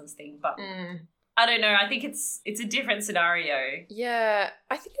Munchausen's thing," but I don't know. I think it's a different scenario. Yeah,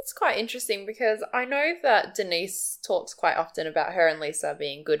 I think it's quite interesting because I know that Denise talks quite often about her and Lisa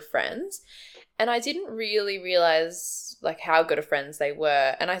being good friends, and I didn't really realize like how good of friends they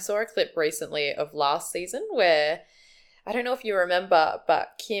were. And I saw a clip recently of last season where, I don't know if you remember,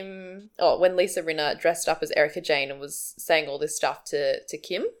 but when Lisa Rinna dressed up as Erica Jane and was saying all this stuff to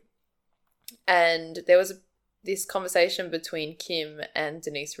Kim, and there was this conversation between Kim and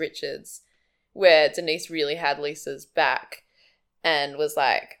Denise Richards where Denise really had Lisa's back and was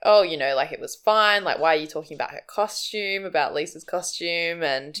like, "Oh, like it was fine. Like, why are you talking about her costume, about Lisa's costume?"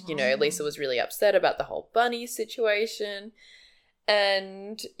 And, Lisa was really upset about the whole bunny situation.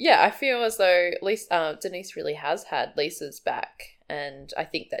 And yeah, I feel as though Denise really has had Lisa's back. And I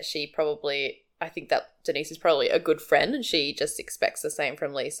think that Denise is probably a good friend and she just expects the same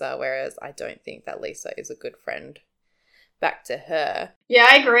from Lisa. Whereas I don't think that Lisa is a good friend back to her. Yeah,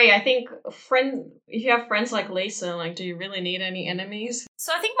 I agree. I think if you have friends like Lisa, like, do you really need any enemies?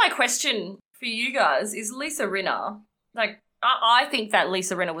 So I think my question for you guys is Lisa Rinna. Like, I think that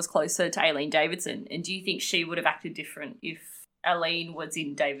Lisa Rinna was closer to Aileen Davidson, and do you think she would have acted different if Aileen was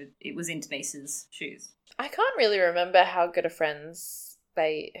in Denise's shoes? I can't really remember how good of friends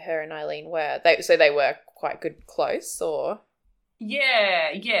her and Aileen were. They were quite good close, or?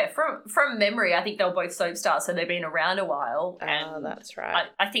 Yeah. From memory, I think they were both soap stars, so they've been around a while. And that's right.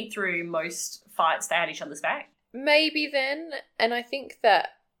 I think through most fights, they had each other's back. Maybe then, and I think that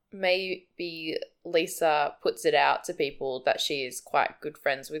maybe Lisa puts it out to people that she is quite good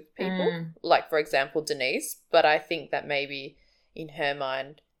friends with people, like, for example, Denise, but I think that maybe in her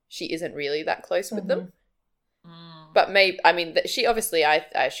mind, she isn't really that close with them. But she obviously, I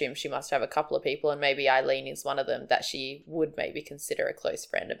assume she must have a couple of people, and maybe Aileen is one of them that she would maybe consider a close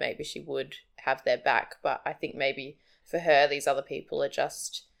friend, and maybe she would have their back. But I think maybe for her, these other people are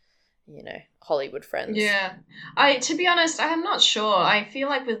just, Hollywood friends. Yeah. To be honest, I'm not sure. I feel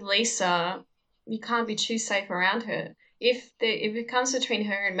like with Lisa, you can't be too safe around her. If it comes between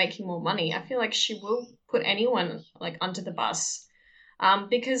her and making more money, I feel like she will put anyone like under the bus.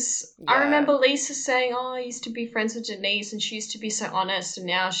 Because I remember Lisa saying, "Oh, I used to be friends with Denise and she used to be so honest, and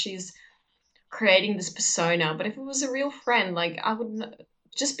now she's creating this persona." But if it was a real friend, like, I would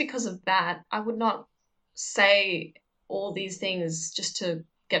just because of that, I would not say all these things just to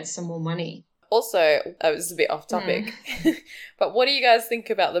get some more money. Also, this is a bit off topic, but what do you guys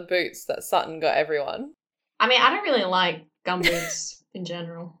think about the boots that Sutton got everyone? I mean, I don't really like gumboots in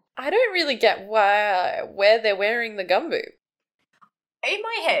general. I don't really get where they're wearing the gumboot. In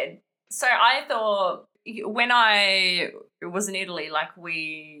my head, so I thought when I was in Italy, like,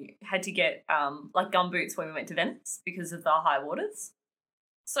 we had to get like gumboots when we went to Venice because of the high waters.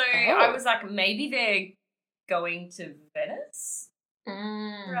 So I was like, maybe they're going to Venice.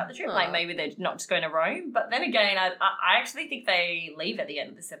 Throughout the trip. Oh. Like maybe they're not just going to Rome. But then again, I actually think they leave at the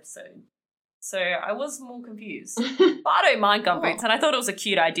end of this episode. So I was more confused. But I don't mind gumboots, and I thought it was a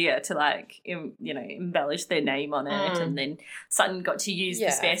cute idea to like, embellish their name on it, and then Sutton got to use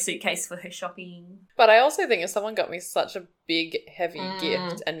the spare suitcase for her shopping. But I also think if someone got me such a big, heavy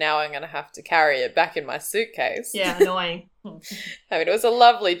gift and now I'm going to have to carry it back in my suitcase. Yeah, annoying. I mean, it was a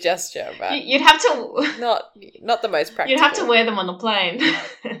lovely gesture, but You'd have to. not the most practical. You'd have to wear them on the plane.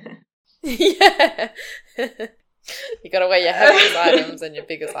 Yeah. You got to wear your heaviest items and your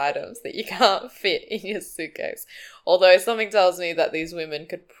biggest items that you can't fit in your suitcase. Although something tells me that these women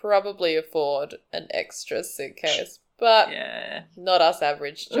could probably afford an extra suitcase, but not us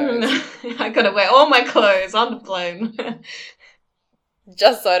average Joes. I gotta wear all my clothes on the plane.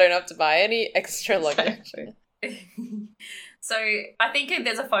 Just so I don't have to buy any extra luggage. So I think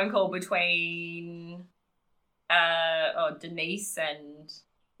there's a phone call between Denise and...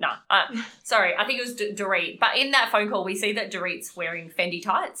 sorry, I think it was Dorit. But in that phone call, we see that Dorit's wearing Fendi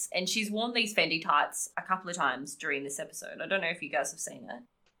tights, and she's worn these Fendi tights a couple of times during this episode. I don't know if you guys have seen it.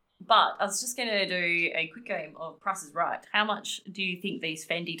 But I was just going to do a quick game of Price is Right. How much do you think these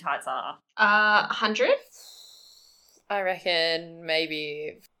Fendi tights are? 100? I reckon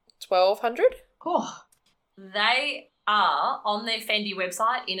maybe 1,200. Oh. They are, on their Fendi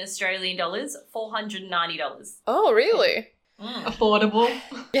website, in Australian dollars, $490. Oh, really? Affordable.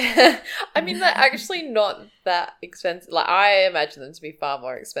 Yeah. I mean, they're actually not that expensive. Like, I imagine them to be far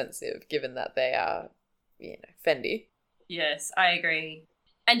more expensive given that they are, Fendi. Yes, I agree.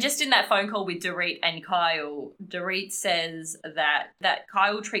 And just in that phone call with Dorit and Kyle, Dorit says that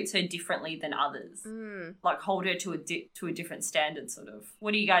Kyle treats her differently than others. Like, hold her to a different standard, sort of.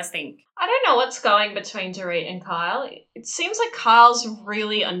 What do you guys think? I don't know what's going between Dorit and Kyle. It seems like Kyle's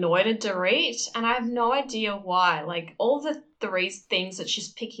really annoyed at Dorit, and I have no idea why. Like, all the three things that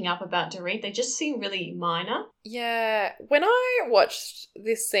she's picking up about Dorit, they just seem really minor. Yeah. When I watched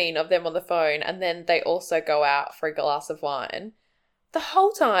this scene of them on the phone and then they also go out for a glass of wine, the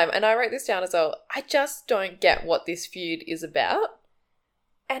whole time, and I wrote this down as well, I just don't get what this feud is about.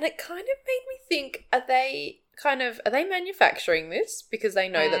 And it kind of made me think, are they manufacturing this because they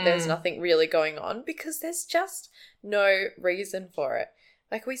know that there's nothing really going on? Because there's just no reason for it.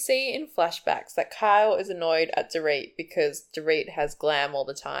 Like, we see in flashbacks that Kyle is annoyed at Dorit because Dorit has glam all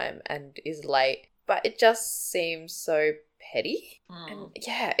the time and is late. But it just seems so petty. And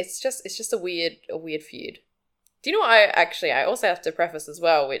yeah, it's just a weird feud. Do you know what I also have to preface as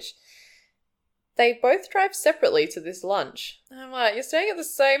well, which they both drive separately to this lunch. I'm like, you're staying at the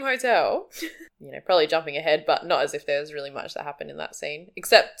same hotel. Probably jumping ahead, but not as if there's really much that happened in that scene.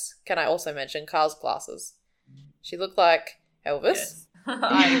 Except, can I also mention Kyle's glasses? She looked like Elvis. Yes.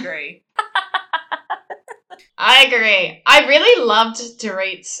 I agree. I agree. I really loved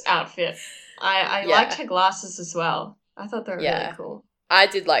Dorit's outfit. I liked her glasses as well. I thought they were really cool. I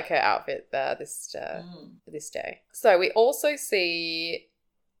did like her outfit this day. So we also see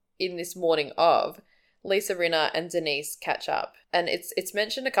in this morning of Lisa Rinna and Denise catch up. And it's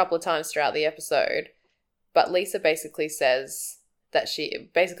mentioned a couple of times throughout the episode, but Lisa basically says that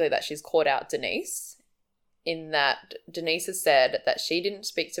she's caught out Denise, in that Denise has said that she didn't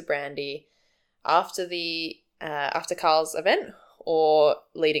speak to Brandy after Carl's event or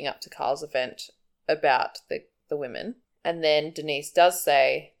leading up to Carl's event about the women. And then Denise does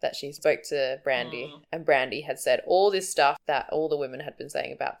say that she spoke to Brandy and Brandy had said all this stuff that all the women had been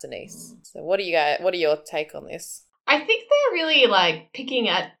saying about Denise. So what are your take on this? I think they're really like picking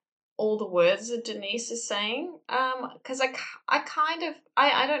at all the words that Denise is saying. Because I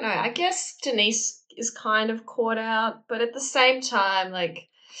don't know. I guess Denise is kind of caught out, but at the same time, like,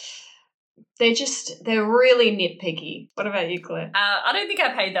 they're really nitpicky. What about you, Claire? I don't think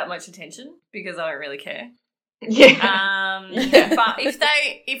I paid that much attention because I don't really care. Yeah. But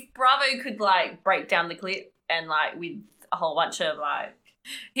if Bravo could like break down the clip and like with a whole bunch of like,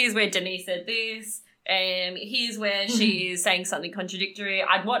 here's where Denise said this, and here's where she is saying something contradictory,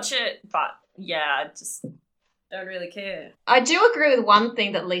 I'd watch it. But yeah, I just don't really care. I do agree with one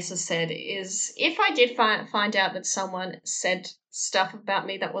thing that Lisa said is if I did find out that someone said stuff about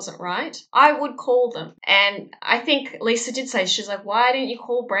me that wasn't right, I would call them. And I think Lisa did say, she's like, why didn't you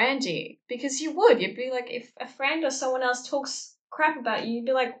call Brandy? Because you would. You'd be like, if a friend or someone else talks crap about you, you'd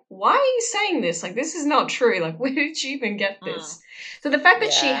be like, why are you saying this? Like, this is not true. Like, where did you even get this? So the fact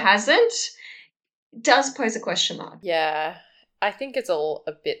that she hasn't does pose a question mark. Yeah, I think it's all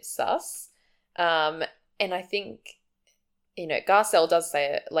a bit sus. And I think, Garcelle does say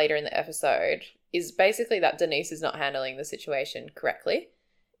it later in the episode, is basically that Denise is not handling the situation correctly.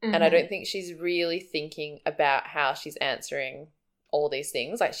 And I don't think she's really thinking about how she's answering all these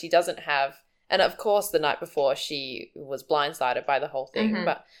things. Like, she doesn't have, and of course the night before she was blindsided by the whole thing,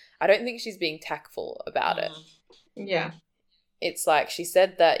 but I don't think she's being tactful about it. Yeah. It's like she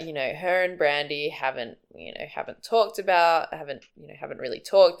said that, you know, her and Brandy haven't talked about, haven't really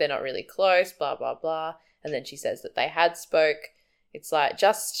talked. They're not really close, blah, blah, blah. And then she says that they had spoke. It's like,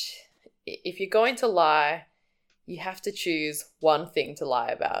 just, if you're going to lie, you have to choose one thing to lie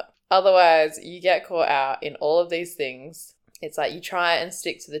about. Otherwise, you get caught out in all of these things. It's like you try and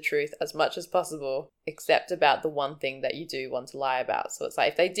stick to the truth as much as possible, except about the one thing that you do want to lie about. So it's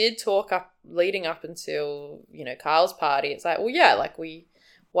like, if they did talk up leading up until, you know, Kyle's party, it's like, well, yeah, like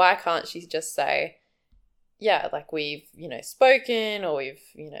why can't she just say, yeah, like we've, you know, spoken, or we've,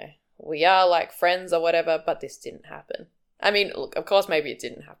 you know, we are like friends or whatever, but this didn't happen. I mean, look, of course, maybe it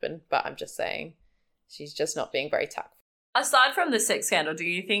didn't happen, but I'm just saying she's just not being very tactful. Aside from the sex scandal, do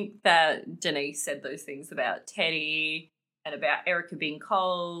you think that Denise said those things about Teddy and about Erica being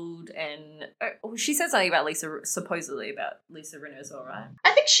cold, and she said something about Lisa, supposedly about Lisa Rinna as well, right?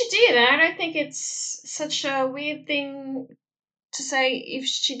 I think she did, and I don't think it's such a weird thing to say if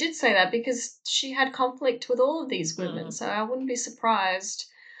she did say that, because she had conflict with all of these women, so I wouldn't be surprised.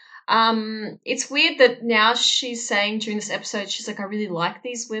 It's weird that now she's saying during this episode, she's like, I really like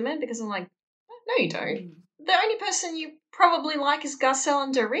these women, because I'm like, no, you don't. The only person you probably like is Garcelle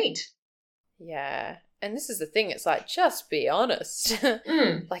and Dorit. Yeah. And this is the thing, it's like, just be honest.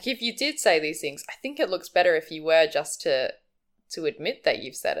 Like, if you did say these things, I think it looks better if you were just to admit that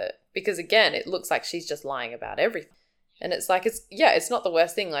you've said it. Because, again, it looks like she's just lying about everything. And it's like, it's not the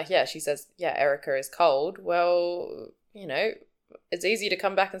worst thing. Like, yeah, she says, yeah, Erica is cold. Well, you know, it's easy to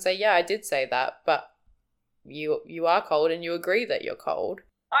come back and say, yeah, I did say that, but you are cold and you agree that you're cold.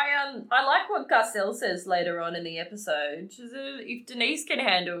 I like what Garcelle says later on in the episode. She says, if Denise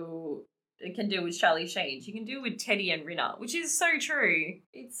can deal with Charlie Sheen, she can deal with Teddy and Rinna, which is so true.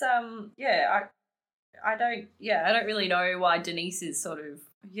 It's I don't really know why Denise is sort of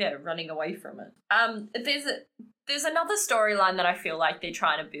running away from it. There's another storyline that I feel like they're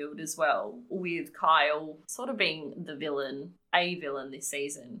trying to build as well, with Kyle sort of being a villain this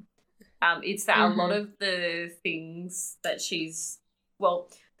season. It's that a lot of the things that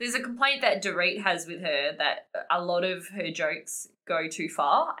there's a complaint that Dorit has with her that a lot of her jokes go too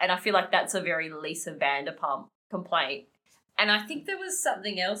far, and I feel like that's a very Lisa Vanderpump complaint. And I think there was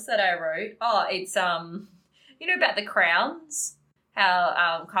something else that I wrote. Oh, it's you know, about the crowns.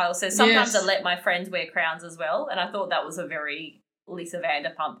 How Kyle says, sometimes I let my friends wear crowns as well, and I thought that was a very Lisa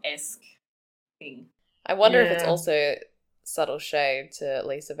Vanderpump-esque thing. I wonder if it's also subtle shade to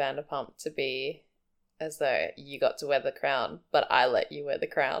Lisa Vanderpump to be as though you got to wear the crown, but I let you wear the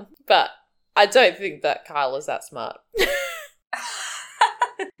crown. But I don't think that Kyle is that smart.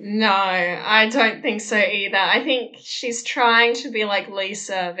 No, I don't think so either. I think she's trying to be like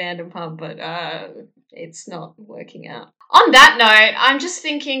Lisa Vanderpump, but it's not working out. On that note, I'm just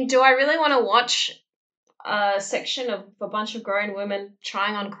thinking, do I really want to watch a section of a bunch of grown women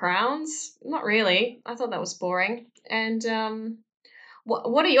trying on crowns? Not really. I thought that was boring. And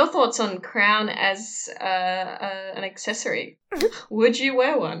what are your thoughts on crown as an accessory? Would you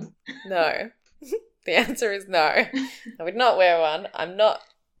wear one? No. The answer is no. I would not wear one. I'm not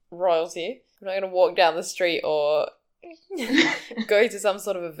royalty. I'm not going to walk down the street or go to some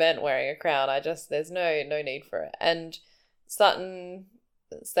sort of event wearing a crown. There's no need for it. And Sutton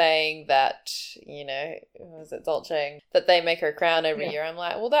saying that, you know, was it Dolce, that they make her a crown every year. I'm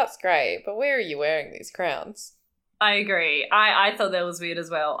like, well, that's great, but where are you wearing these crowns? I agree. I thought that was weird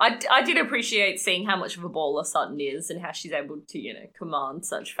as well. I did appreciate seeing how much of a baller Sutton is and how she's able to, you know, command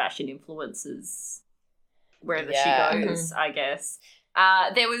such fashion influences wherever she goes, I guess.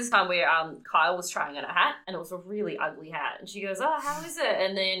 There was a time where Kyle was trying on a hat, and it was a really ugly hat. And she goes, oh, how is it?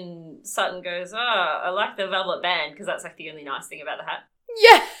 And then Sutton goes, oh, I like the velvet band, because that's like the only nice thing about the hat.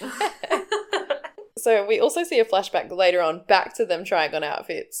 Yeah. So we also see a flashback later on back to them trying on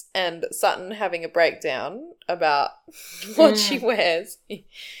outfits and Sutton having a breakdown about what she wears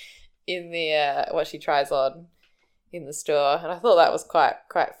in the what she tries on in the store. And I thought that was quite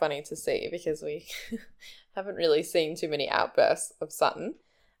funny to see, because we haven't really seen too many outbursts of Sutton.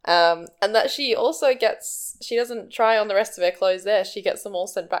 And that she also she doesn't try on the rest of her clothes there. She gets them all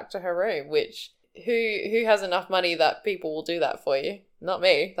sent back to her room, which who has enough money that people will do that for you? Not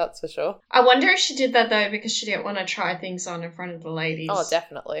me, that's for sure. I wonder if she did that, though, because she didn't want to try things on in front of the ladies. Oh,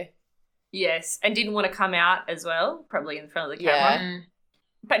 definitely. Yes, and didn't want to come out as well, probably in front of the camera. Yeah.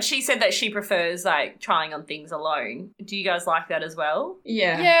 But she said that she prefers, like, trying on things alone. Do you guys like that as well?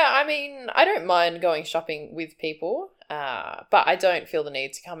 Yeah. Yeah, I mean, I don't mind going shopping with people. But I don't feel the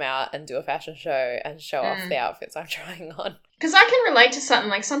need to come out and do a fashion show and show off the outfits I'm trying on. Because I can relate to something,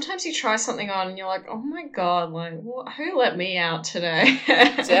 like sometimes you try something on and you're like, oh my God, like who let me out today?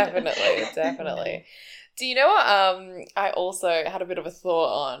 Definitely. Do you know what I also had a bit of a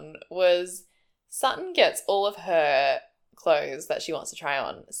thought on was Sutton gets all of her clothes that she wants to try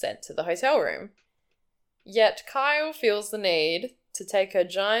on sent to the hotel room. Yet Kyle feels the need to take her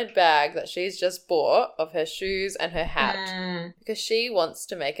giant bag that she's just bought of her shoes and her hat because she wants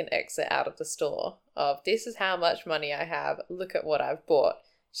to make an exit out of the store of, this is how much money I have, look at what I've bought.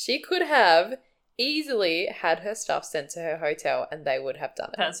 She could have easily had her stuff sent to her hotel and they would have done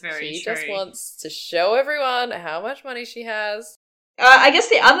it. That's very true. She just wants to show everyone how much money she has. I guess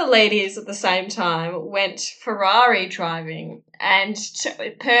the other ladies at the same time went Ferrari driving, and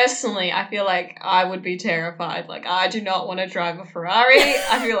personally, I feel like I would be terrified. Like, I do not want to drive a Ferrari.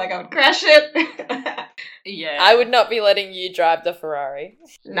 I feel like I would crash it. Yeah. I would not be letting you drive the Ferrari.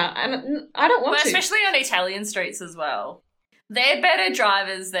 No, and I don't want to. Especially on Italian streets as well. They're better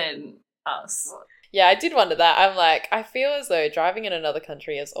drivers than us. Yeah, I did wonder that. I'm like, I feel as though driving in another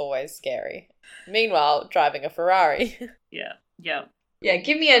country is always scary. Meanwhile, driving a Ferrari. Yeah. Yeah,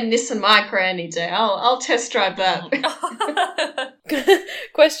 give me a Nissan Micra any day. I'll test drive that.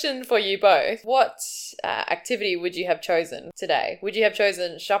 Question for you both. What activity would you have chosen today? Would you have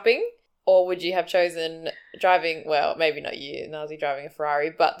chosen shopping, or would you have chosen driving, well, maybe not you, Nazi, driving a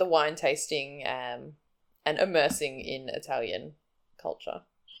Ferrari, but the wine tasting and immersing in Italian culture?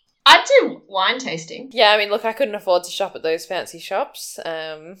 I'd do wine tasting. Yeah, I mean, look, I couldn't afford to shop at those fancy shops.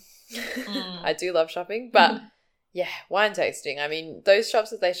 I do love shopping, but yeah, wine tasting. I mean, those shops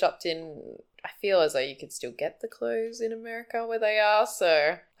that they shopped in, I feel as though you could still get the clothes in America where they are,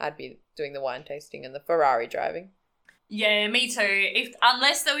 so I'd be doing the wine tasting and the Ferrari driving. Yeah, me too.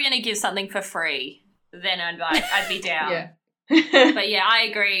 Unless they were going to give something for free, then I'd be down. Yeah. But yeah, I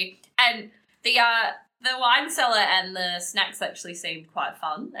agree. And the wine cellar and the snacks actually seemed quite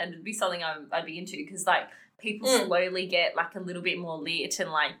fun, and it'd be something I'd be into because like people slowly get like a little bit more lit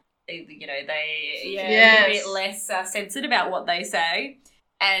and like, you know, a bit less censored about what they say.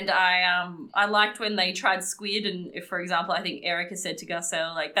 And I liked when they tried squid, and if, for example, I think Erica said to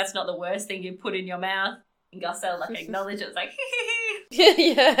Garcelle, like, that's not the worst thing you put in your mouth. And Garcelle like acknowledged it. It's like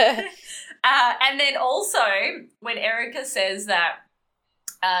Yeah. And then also when Erica says that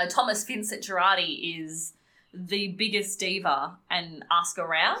Thomas Vincent Girardi is the biggest diva and ask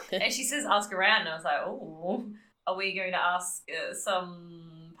around, and she says ask around, and I was like, oh, are we going to ask some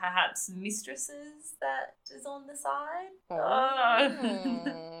perhaps mistresses that is on the side?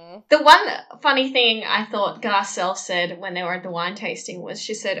 The one funny thing I thought Garcelle said when they were at the wine tasting was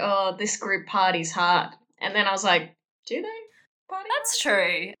she said, oh, this group parties hard. And then I was like, do they party That's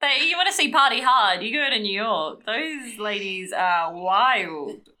true. You want to see party hard, you go to New York. Those ladies are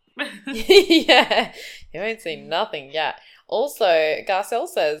wild. Yeah, you ain't seen nothing yet. Also, Garcelle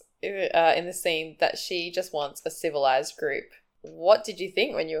says in the scene that she just wants a civilized group. What did you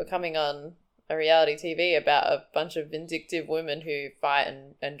think when you were coming on a reality TV about a bunch of vindictive women who fight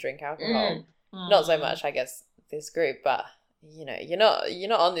and drink alcohol? Not so much, I guess, this group, but you know, you're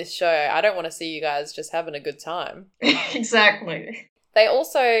not on this show. I don't want to see you guys just having a good time. Exactly. They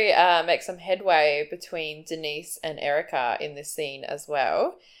also make some headway between Denise and Erica in this scene as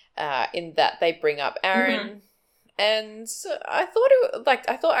well, in that they bring up Aaron, and I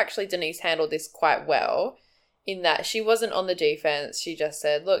thought actually Denise handled this quite well, in that she wasn't on the defense. She just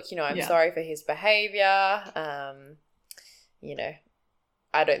said, "Look, you know, I'm sorry for his behavior. You know,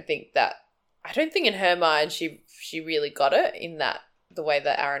 I don't think in her mind she really got it, in that the way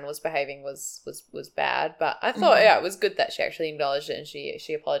that Aaron was behaving was bad. But I thought, it was good that she actually acknowledged it and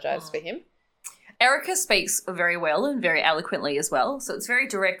she apologized for him. Erica speaks very well and very eloquently as well, so it's very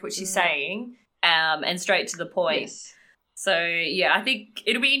direct what she's saying, and straight to the point. Yes. So yeah, I think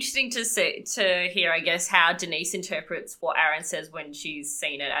it'll be interesting to hear, I guess, how Denise interprets what Aaron says when she's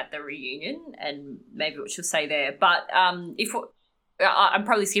seen it at the reunion, and maybe what she'll say there. But I'm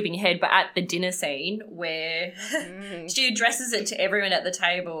probably skipping ahead, but at the dinner scene where she addresses it to everyone at the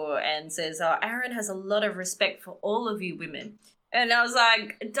table and says, "Oh, Aaron has a lot of respect for all of you women," and I was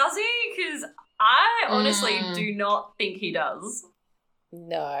like, "Does he?" Because I honestly do not think he does.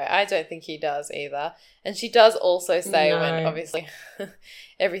 No, I don't think he does either. And she does also say when obviously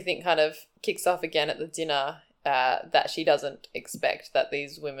everything kind of kicks off again at the dinner, that she doesn't expect that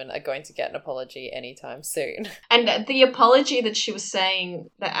these women are going to get an apology anytime soon. And the apology that she was saying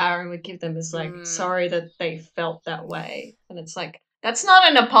that Aaron would give them is like, sorry that they felt that way. And it's like, that's not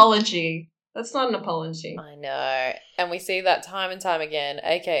an apology. That's not an apology. I know. And we see that time and time again,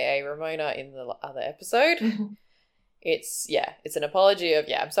 aka Ramona in the other episode. It's an apology of,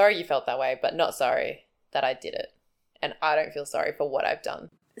 I'm sorry you felt that way, but not sorry that I did it. And I don't feel sorry for what I've done.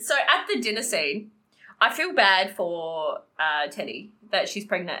 So at the dinner scene, I feel bad for Teddy that she's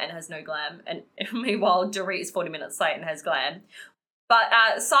pregnant and has no glam, and meanwhile Dorit is 40 minutes late and has glam.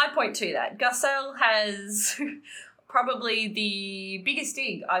 But side point to that, Garcelle has probably the biggest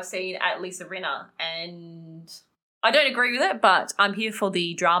dig I've seen at Lisa Rinna, and I don't agree with it, but I'm here for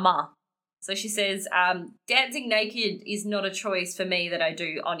the drama. So she says, dancing naked is not a choice for me that I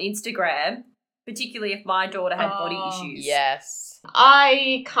do on Instagram, particularly if my daughter had body issues. Yes.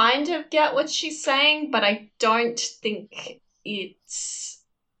 I kind of get what she's saying, but I don't think it's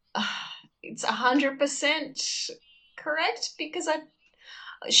 100% correct, because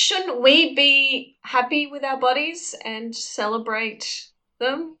shouldn't we be happy with our bodies and celebrate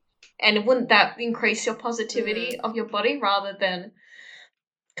them? And wouldn't that increase your positivity of your body rather than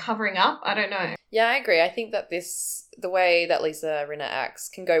covering up? I don't know. Yeah, I agree. I think that the way that Lisa Rinna acts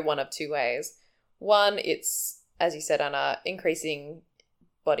can go one of two ways. One, it's, as you said, Anna, increasing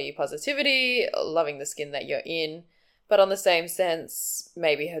body positivity, loving the skin that you're in. But on the same sense,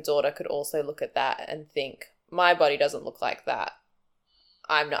 maybe her daughter could also look at that and think, my body doesn't look like that.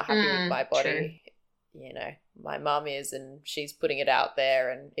 I'm not happy with my body. True. You know, my mum is, and she's putting it out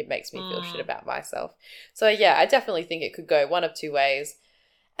there, and it makes me feel shit about myself. So yeah, I definitely think it could go one of two ways.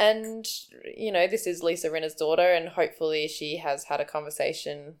 And, you know, this is Lisa Rinna's daughter, and hopefully she has had a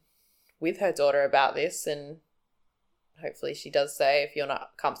conversation with her daughter about this, and hopefully she does say, if you're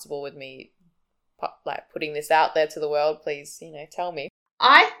not comfortable with me putting this out there to the world, please, you know, tell me.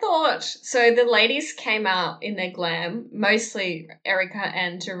 I thought, so the ladies came out in their glam, mostly Erica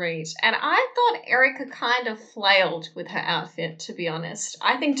and Dorit, and I thought Erica kind of flailed with her outfit, to be honest.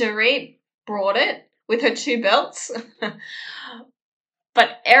 I think Dorit brought it with her two belts.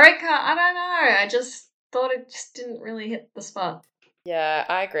 But Erica, I don't know, I just thought it just didn't really hit the spot. Yeah,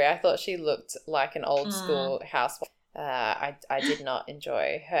 I agree. I thought she looked like an old school housewife. I did not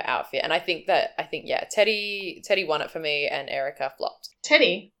enjoy her outfit. And I think Teddy won it for me and Erica flopped.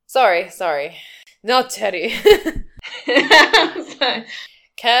 Teddy? Sorry. Not Teddy.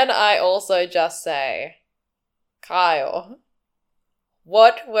 Can I also just say, Kyle,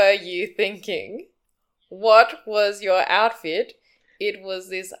 what were you thinking? What was your outfit? It was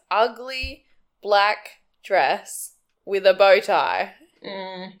this ugly black dress with a bow tie.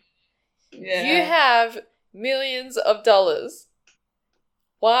 Yeah. You have millions of dollars.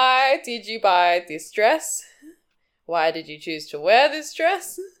 Why did you buy this dress? Why did you choose to wear this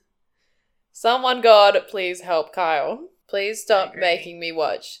dress? Someone, God, please help Kyle. Please stop making me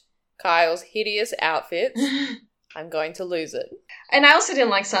watch Kyle's hideous outfits. I'm going to lose it. And I also didn't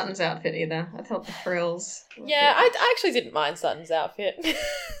like Sutton's outfit either. I thought the frills. Yeah, I actually didn't mind Sutton's outfit.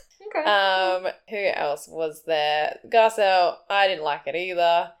 Okay. Who else was there? Garcelle, I didn't like it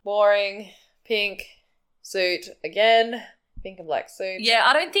either. Boring. Pink suit again. Pink and black suit. Yeah,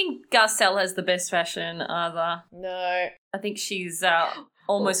 I don't think Garcelle has the best fashion either. No. I think she's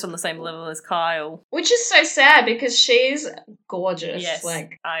almost on the same level as Kyle. Which is so sad because she's gorgeous. Yes,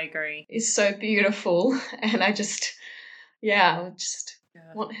 like, I agree. is so beautiful. And I just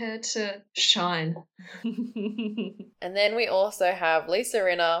want her to shine. And then we also have Lisa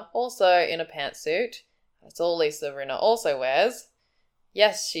Rinna, also in a pantsuit. That's all Lisa Rinna also wears.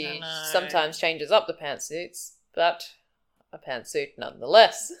 Yes, she sometimes changes up the pantsuits, but a pantsuit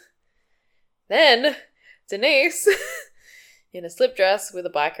nonetheless. Then Denise in a slip dress with a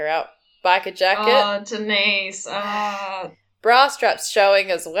biker jacket. Oh, Denise. Bra straps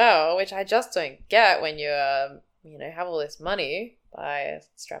showing as well, which I just don't get when you have all this money. Buy a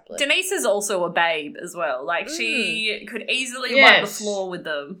straplet. Denise is also a babe as well. Like, she could easily wipe the floor with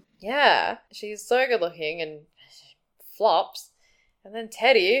them. Yeah, she's so good looking and flops. And then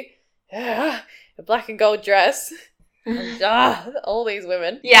Teddy, a black and gold dress. And, all these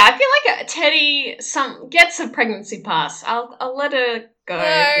women. Yeah, I feel like Teddy gets a pregnancy pass. I'll let her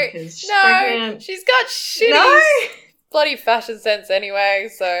go because she's pregnant. She's got shitty bloody fashion sense anyway,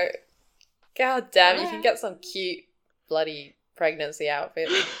 so god damn, you can get some cute bloody pregnancy outfit.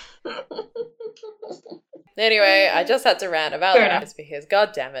 Anyway, I just had to rant about that because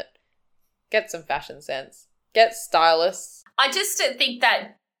god damn it. Get some fashion sense. Get stylists. I just think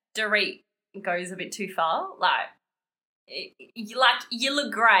that Dorit goes a bit too far. You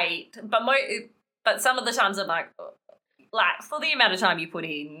look great, but some of the times I'm like, for the amount of time you put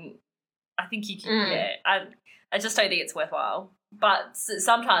in, I think you can, I just don't think it's worthwhile. But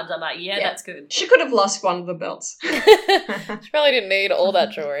sometimes I'm like, that's good. She could have lost one of the belts. She probably didn't need all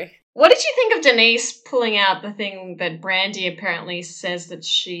that jewelry. What did you think of Denise pulling out the thing that Brandy apparently says that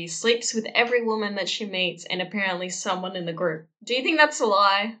she sleeps with every woman that she meets and apparently someone in the group? Do you think that's a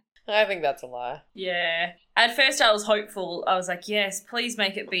lie? I think that's a lie. Yeah. At first I was hopeful. I was like, yes, please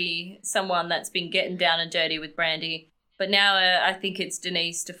make it be someone that's been getting down and dirty with Brandy. But now I think it's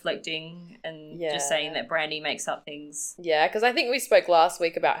Denise deflecting and just saying that Brandy makes up things. Yeah, because I think we spoke last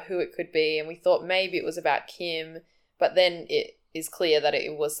week about who it could be and we thought maybe it was about Kim, but then it is clear that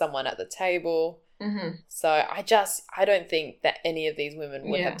it was someone at the table. Mm-hmm. So I don't think that any of these women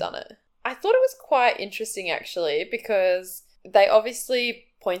would have done it. I thought it was quite interesting actually because they obviously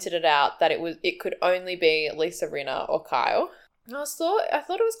pointed it out that it could only be Lisa Rinna or Kyle. And I thought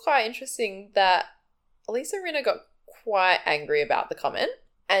it was quite interesting that Lisa Rinna got quite angry about the comment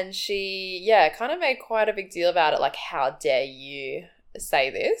and she kind of made quite a big deal about it, like, how dare you say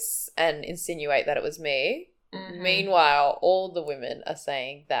this and insinuate that it was me. Mm-hmm. Meanwhile, all the women are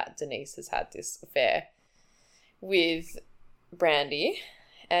saying that Denise has had this affair with Brandy.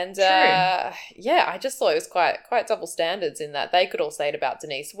 And I just thought it was quite double standards in that they could all say it about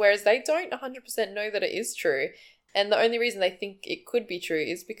Denise, whereas they don't 100% know that it is true. And the only reason they think it could be true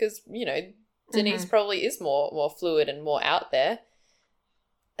is because, you know, Denise probably is more fluid and more out there.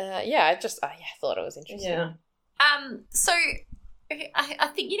 I thought it was interesting. Yeah. So I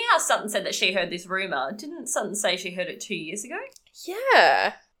think, you know how Sutton said that she heard this rumour? Didn't Sutton say she heard it 2 years ago?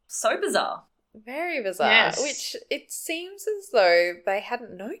 Yeah. So bizarre. Very bizarre. Yes. Which it seems as though they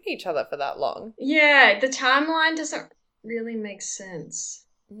hadn't known each other for that long. Yeah, the timeline doesn't really make sense.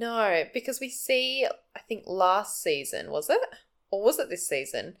 No, because we see, I think last season, was it? Or was it this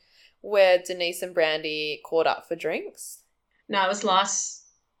season? Where Denise and Brandy caught up for drinks. No, it was last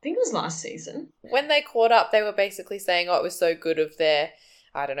season. When they caught up, they were basically saying, it was so good of their,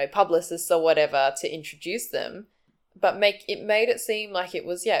 I don't know, publicists or whatever to introduce them. But made it seem like it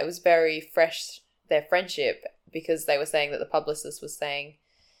was very fresh, their friendship, because they were saying that the publicist was saying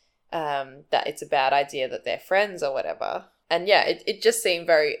that it's a bad idea that they're friends or whatever. And it just seemed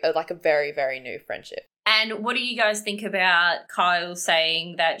very, like a very, very new friendship. And what do you guys think about Kyle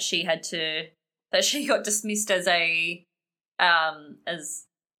saying that she got dismissed as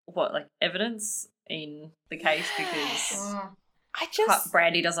evidence in the case because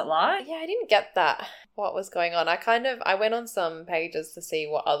Brandy doesn't lie? Yeah, I didn't get that, what was going on. I went on some pages to see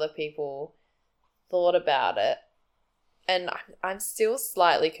what other people thought about it, and I'm still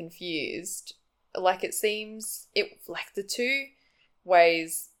slightly confused. Like, it seems, the two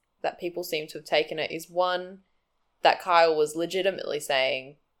ways that people seem to have taken it is, one, that Kyle was legitimately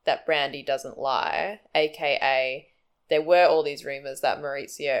saying that Brandy doesn't lie, aka there were all these rumours that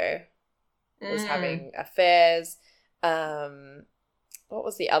Maurizio was having affairs. What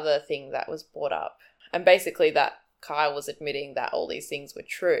was the other thing that was brought up? And basically that Kyle was admitting that all these things were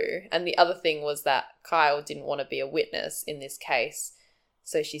true. And the other thing was that Kyle didn't want to be a witness in this case.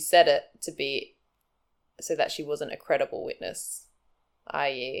 So she said it to be so that she wasn't a credible witness,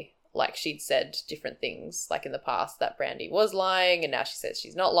 i.e., like, she'd said different things, like in the past that Brandy was lying and now she says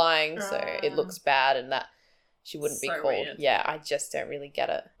she's not lying, so it looks bad and that she wouldn't be called. Weird. Yeah, I just don't really get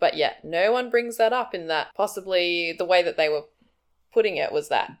it. But yeah, no one brings that up in that possibly the way that they were putting it was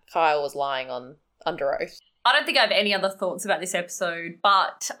that Kyle was lying under oath. I don't think I have any other thoughts about this episode,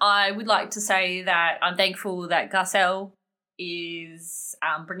 but I would like to say that I'm thankful that Garcelle is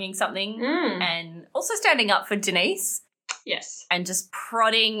bringing something and also standing up for Denise. Yes. And just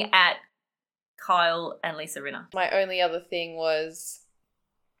prodding at Kyle and Lisa Rinna. My only other thing was,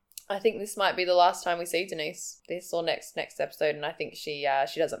 I think this might be the last time we see Denise, this or next episode, and I think she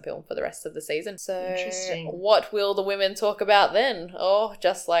doesn't film for the rest of the season. So interesting. What will the women talk about then? Oh,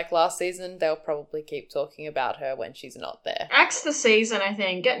 just like last season, they'll probably keep talking about her when she's not there. Axe the season, I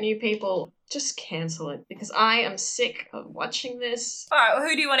think. Get new people. Just cancel it because I am sick of watching this. All right, well,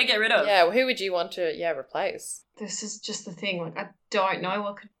 who do you want to get rid of? Yeah, well, who would you want to replace? This is just the thing. Like, I don't know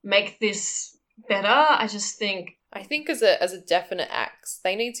what could make this better. I think as a definite axe,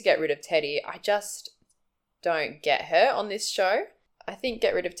 they need to get rid of Teddy. I just don't get her on this show. I think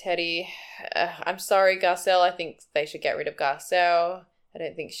get rid of Teddy. I'm sorry, Garcelle. I think they should get rid of Garcelle. I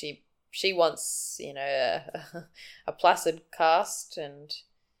don't think she wants, a placid cast, and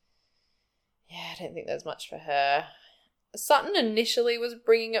yeah, I don't think there's much for her. Sutton initially was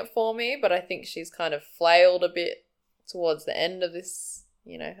bringing it for me, but I think she's kind of flailed a bit towards the end of this,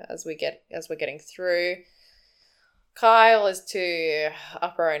 as we're getting through. Kyle is too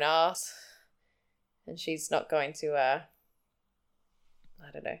up her own arse, and she's not going to, I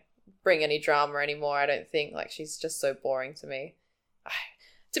don't know, bring any drama anymore, I don't think. Like, she's just so boring to me.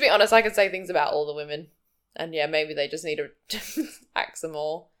 To be honest, I could say things about all the women, and yeah, maybe they just need to axe them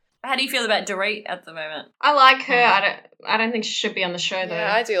all. How do you feel about Dorit at the moment? I like her. I don't think she should be on the show though.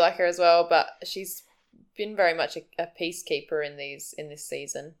 Yeah, I do like her as well, but she's been very much a peacekeeper in this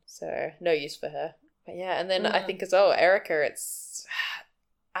season, so no use for her. But yeah, and then I think as well, Erica,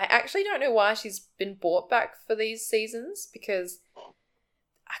 I actually don't know why she's been brought back for these seasons, because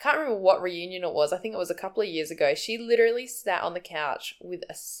I can't remember what reunion it was. I think it was a couple of years ago. She literally sat on the couch with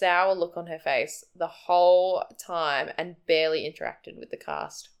a sour look on her face the whole time and barely interacted with the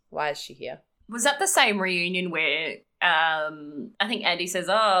cast. Why is she here? Was that the same reunion where I think Andy says,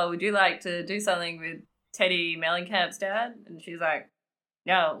 "Oh, would you like to do something with Teddy Mellencamp's dad?" And she's like,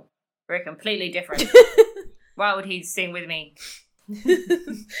 "No, we're completely different. Why would he sing with me?"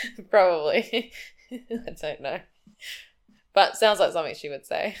 Probably. I don't know. But sounds like something she would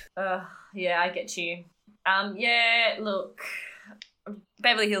say. Yeah, I get you. Yeah, look,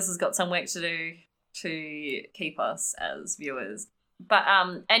 Beverly Hills has got some work to do to keep us as viewers. But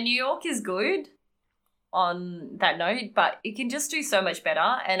and New York is good on that note, but it can just do so much better.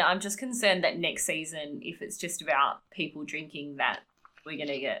 And I'm just concerned that next season, if it's just about people drinking, that we're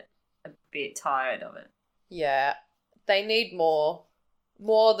gonna get a bit tired of it. Yeah, they need more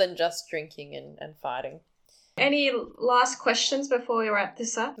than just drinking and fighting. Any last questions before we wrap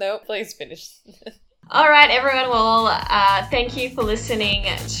this up? No, please finish. All right, everyone. Well, thank you for listening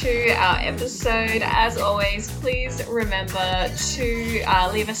to our episode. As always, please remember to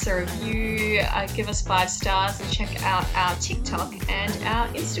leave us a review, give us 5 stars, and check out our TikTok and our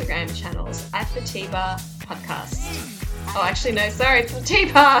Instagram channels at the T-Bar Podcast. Oh, actually, no, sorry, it's the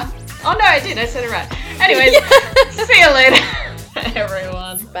T-Bar. Oh, no, I did. I said it right. Anyways, see you later,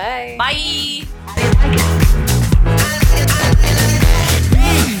 everyone. Bye. Bye. I like it.